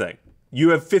entire thing. You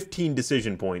have 15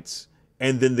 decision points,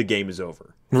 and then the game is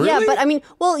over. Really? Yeah, but I mean,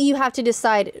 well, you have to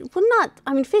decide. Well, not.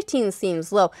 I mean, 15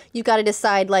 seems low. You've got to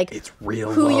decide like it's real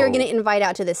who low. You're going to invite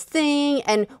out to this thing,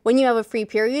 and when you have a free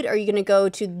period, are you going to go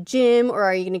to the gym, or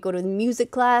are you going to go to the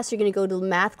music class? Are you going to go to the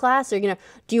math class? Are you going to?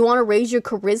 Do you want to raise your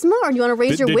charisma, or do you want to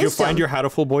raise your wisdom? Did you find your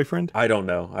hatful boyfriend? I don't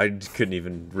know. I couldn't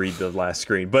even read the last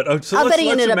screen. But so I bet he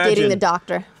ended up dating the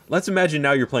doctor. Let's imagine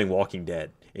now you're playing Walking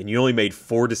Dead, and you only made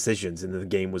 4 decisions, and the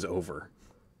game was over.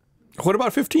 What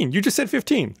about 15? You just said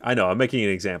 15. I know. I'm making an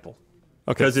example.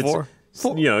 Okay, because it's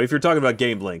you know, if you're talking about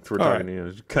game length, we're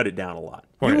talking cut it down a lot.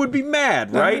 You would be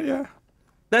mad, right? Yeah.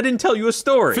 That didn't tell you a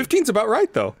story. 15's about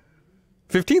right though.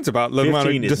 15's about the amount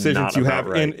of decisions you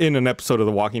have in an episode of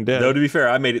The Walking Dead. No, to be fair,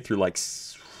 I made it through like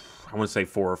I want to say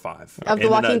 4 or 5 of The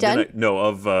Walking Dead. No,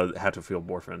 of Hatfield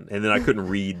Boyfriend, and then I couldn't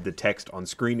read the text on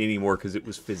screen anymore because it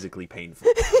was physically painful.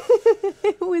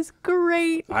 It was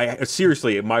great. I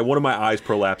seriously, one of my eyes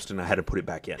prolapsed and I had to put it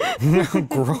back in.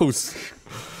 Gross.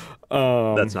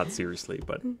 That's not seriously,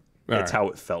 but it's how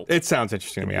it felt. It sounds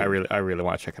interesting to me. I really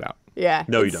want to check it out. Yeah.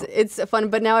 No, you don't. It's fun,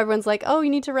 but now everyone's like, oh, you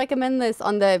need to recommend this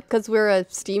on because we're a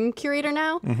Steam Curator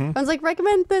now. Everyone's like,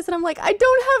 recommend this, and I'm like, I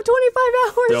don't have 25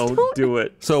 hours. Don't do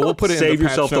it. So we'll put it Save in the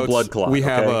yourself patch the blood notes. clot. We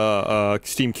have a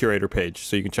Steam Curator page,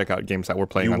 so you can check out games that we're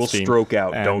playing on Steam. You will stroke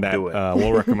out. Don't do it.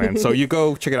 We'll recommend. So you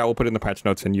go check it out. We'll put it in the patch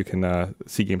notes, and you can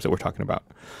see games that we're talking about.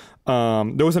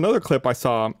 There was another clip I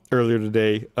saw earlier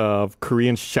today of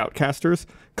Korean shoutcasters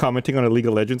commenting on a League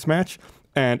of Legends match,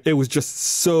 and it was just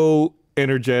so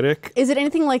energetic. Is it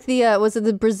anything like was it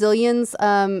the Brazilians,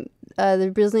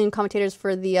 the Brazilian commentators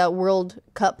for the World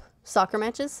Cup soccer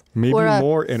matches? Maybe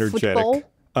more energetic.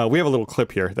 We have a little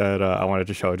clip here that I wanted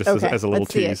to show just as a little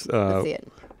tease. Let's see it.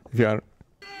 If you want...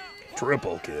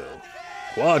 Triple kill.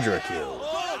 Quadra kill.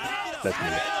 That's me.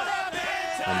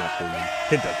 I'm not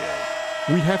kidding.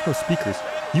 Pentakill. We have no speakers.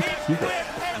 You can hear it.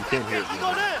 You can't hear it.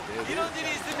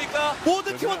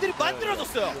 모든 팀원들이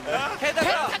만들어줬어요.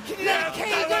 펜타킬이라는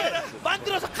케이크를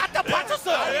만들어서 갖다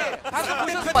바쳤어요.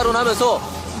 발언하면서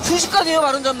순식간이에요,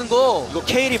 발언 잡는 거. 이거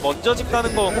케일이 먼저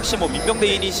집가는 거 혹시 뭐 민병대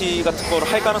이니시 같은 걸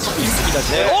할 가능성도 있습니다.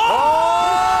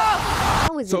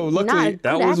 was So not luckily, a good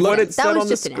that was what accent. it said That was on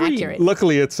the just screen. inaccurate.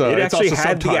 Luckily, it's It actually also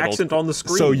had the subtitled, accent on the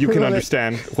screen. so you can Right.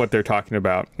 understand what they're talking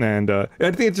about. And I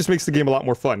think it just makes the game a lot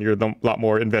more fun. You're a lot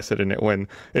more invested in it when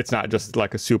it's not just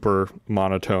like a super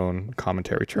monotone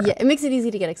commentary track. Yeah, it makes it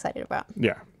easy to get excited about.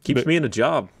 Yeah. Keeps me in a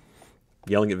job.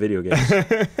 Yelling at video games.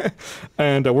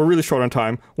 And we're really short on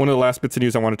time. One of the last bits of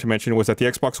news I wanted to mention was that the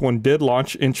Xbox One did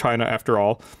launch in China after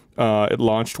all. It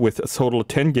launched with a total of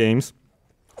 10 games,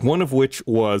 one of which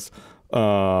was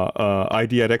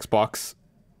ID at Xbox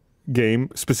game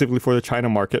specifically for the China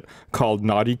market called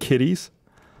Naughty Kitties.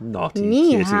 Naughty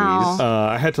Meow. kitties.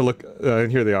 I had to look,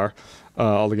 and here they are.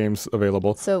 All the games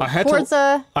available. So I had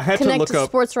Forza, I had Connect to look up.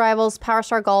 Sports Rivals, Power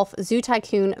Star Golf, Zoo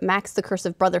Tycoon, Max the Curse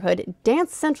of Brotherhood,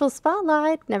 Dance Central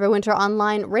Spotlight, Neverwinter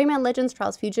Online, Rayman Legends,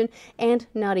 Trials Fusion, and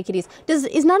Naughty Kitties.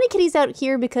 Is Naughty Kitties out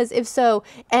here? Because if so,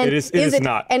 and It is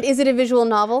not. And is it a visual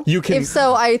novel? You can- If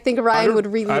so, I think Ryan would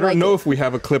really like it. I don't know if we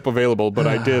have a clip available, but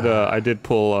I did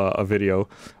pull a video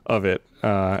of it.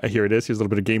 Here it is. Here's a little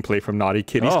bit of gameplay from Naughty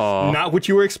Kitties. Aw. Not what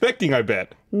you were expecting, I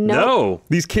bet. No.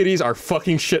 These kitties are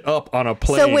fucking shit up on a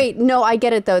plane. So wait, no, I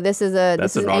get it though. This is a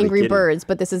an Naughty Angry Kitty. Birds,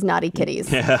 but this is Naughty Kitties.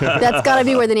 That's got to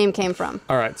be where the name came from.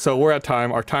 All right, so we're at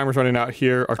time. Our timer's running out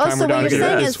here. Our Oh, timer so down what you're here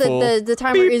saying is is that full. the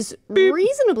timer is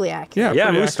reasonably accurate. Yeah, Yeah,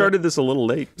 pretty we accurate. started this a little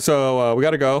late. So we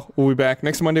got to go. We'll be back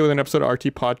next Monday with an episode of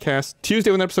RT Podcast,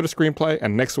 Tuesday with an episode of Screenplay,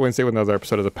 and next Wednesday with another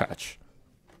episode of The Patch.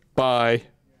 Bye.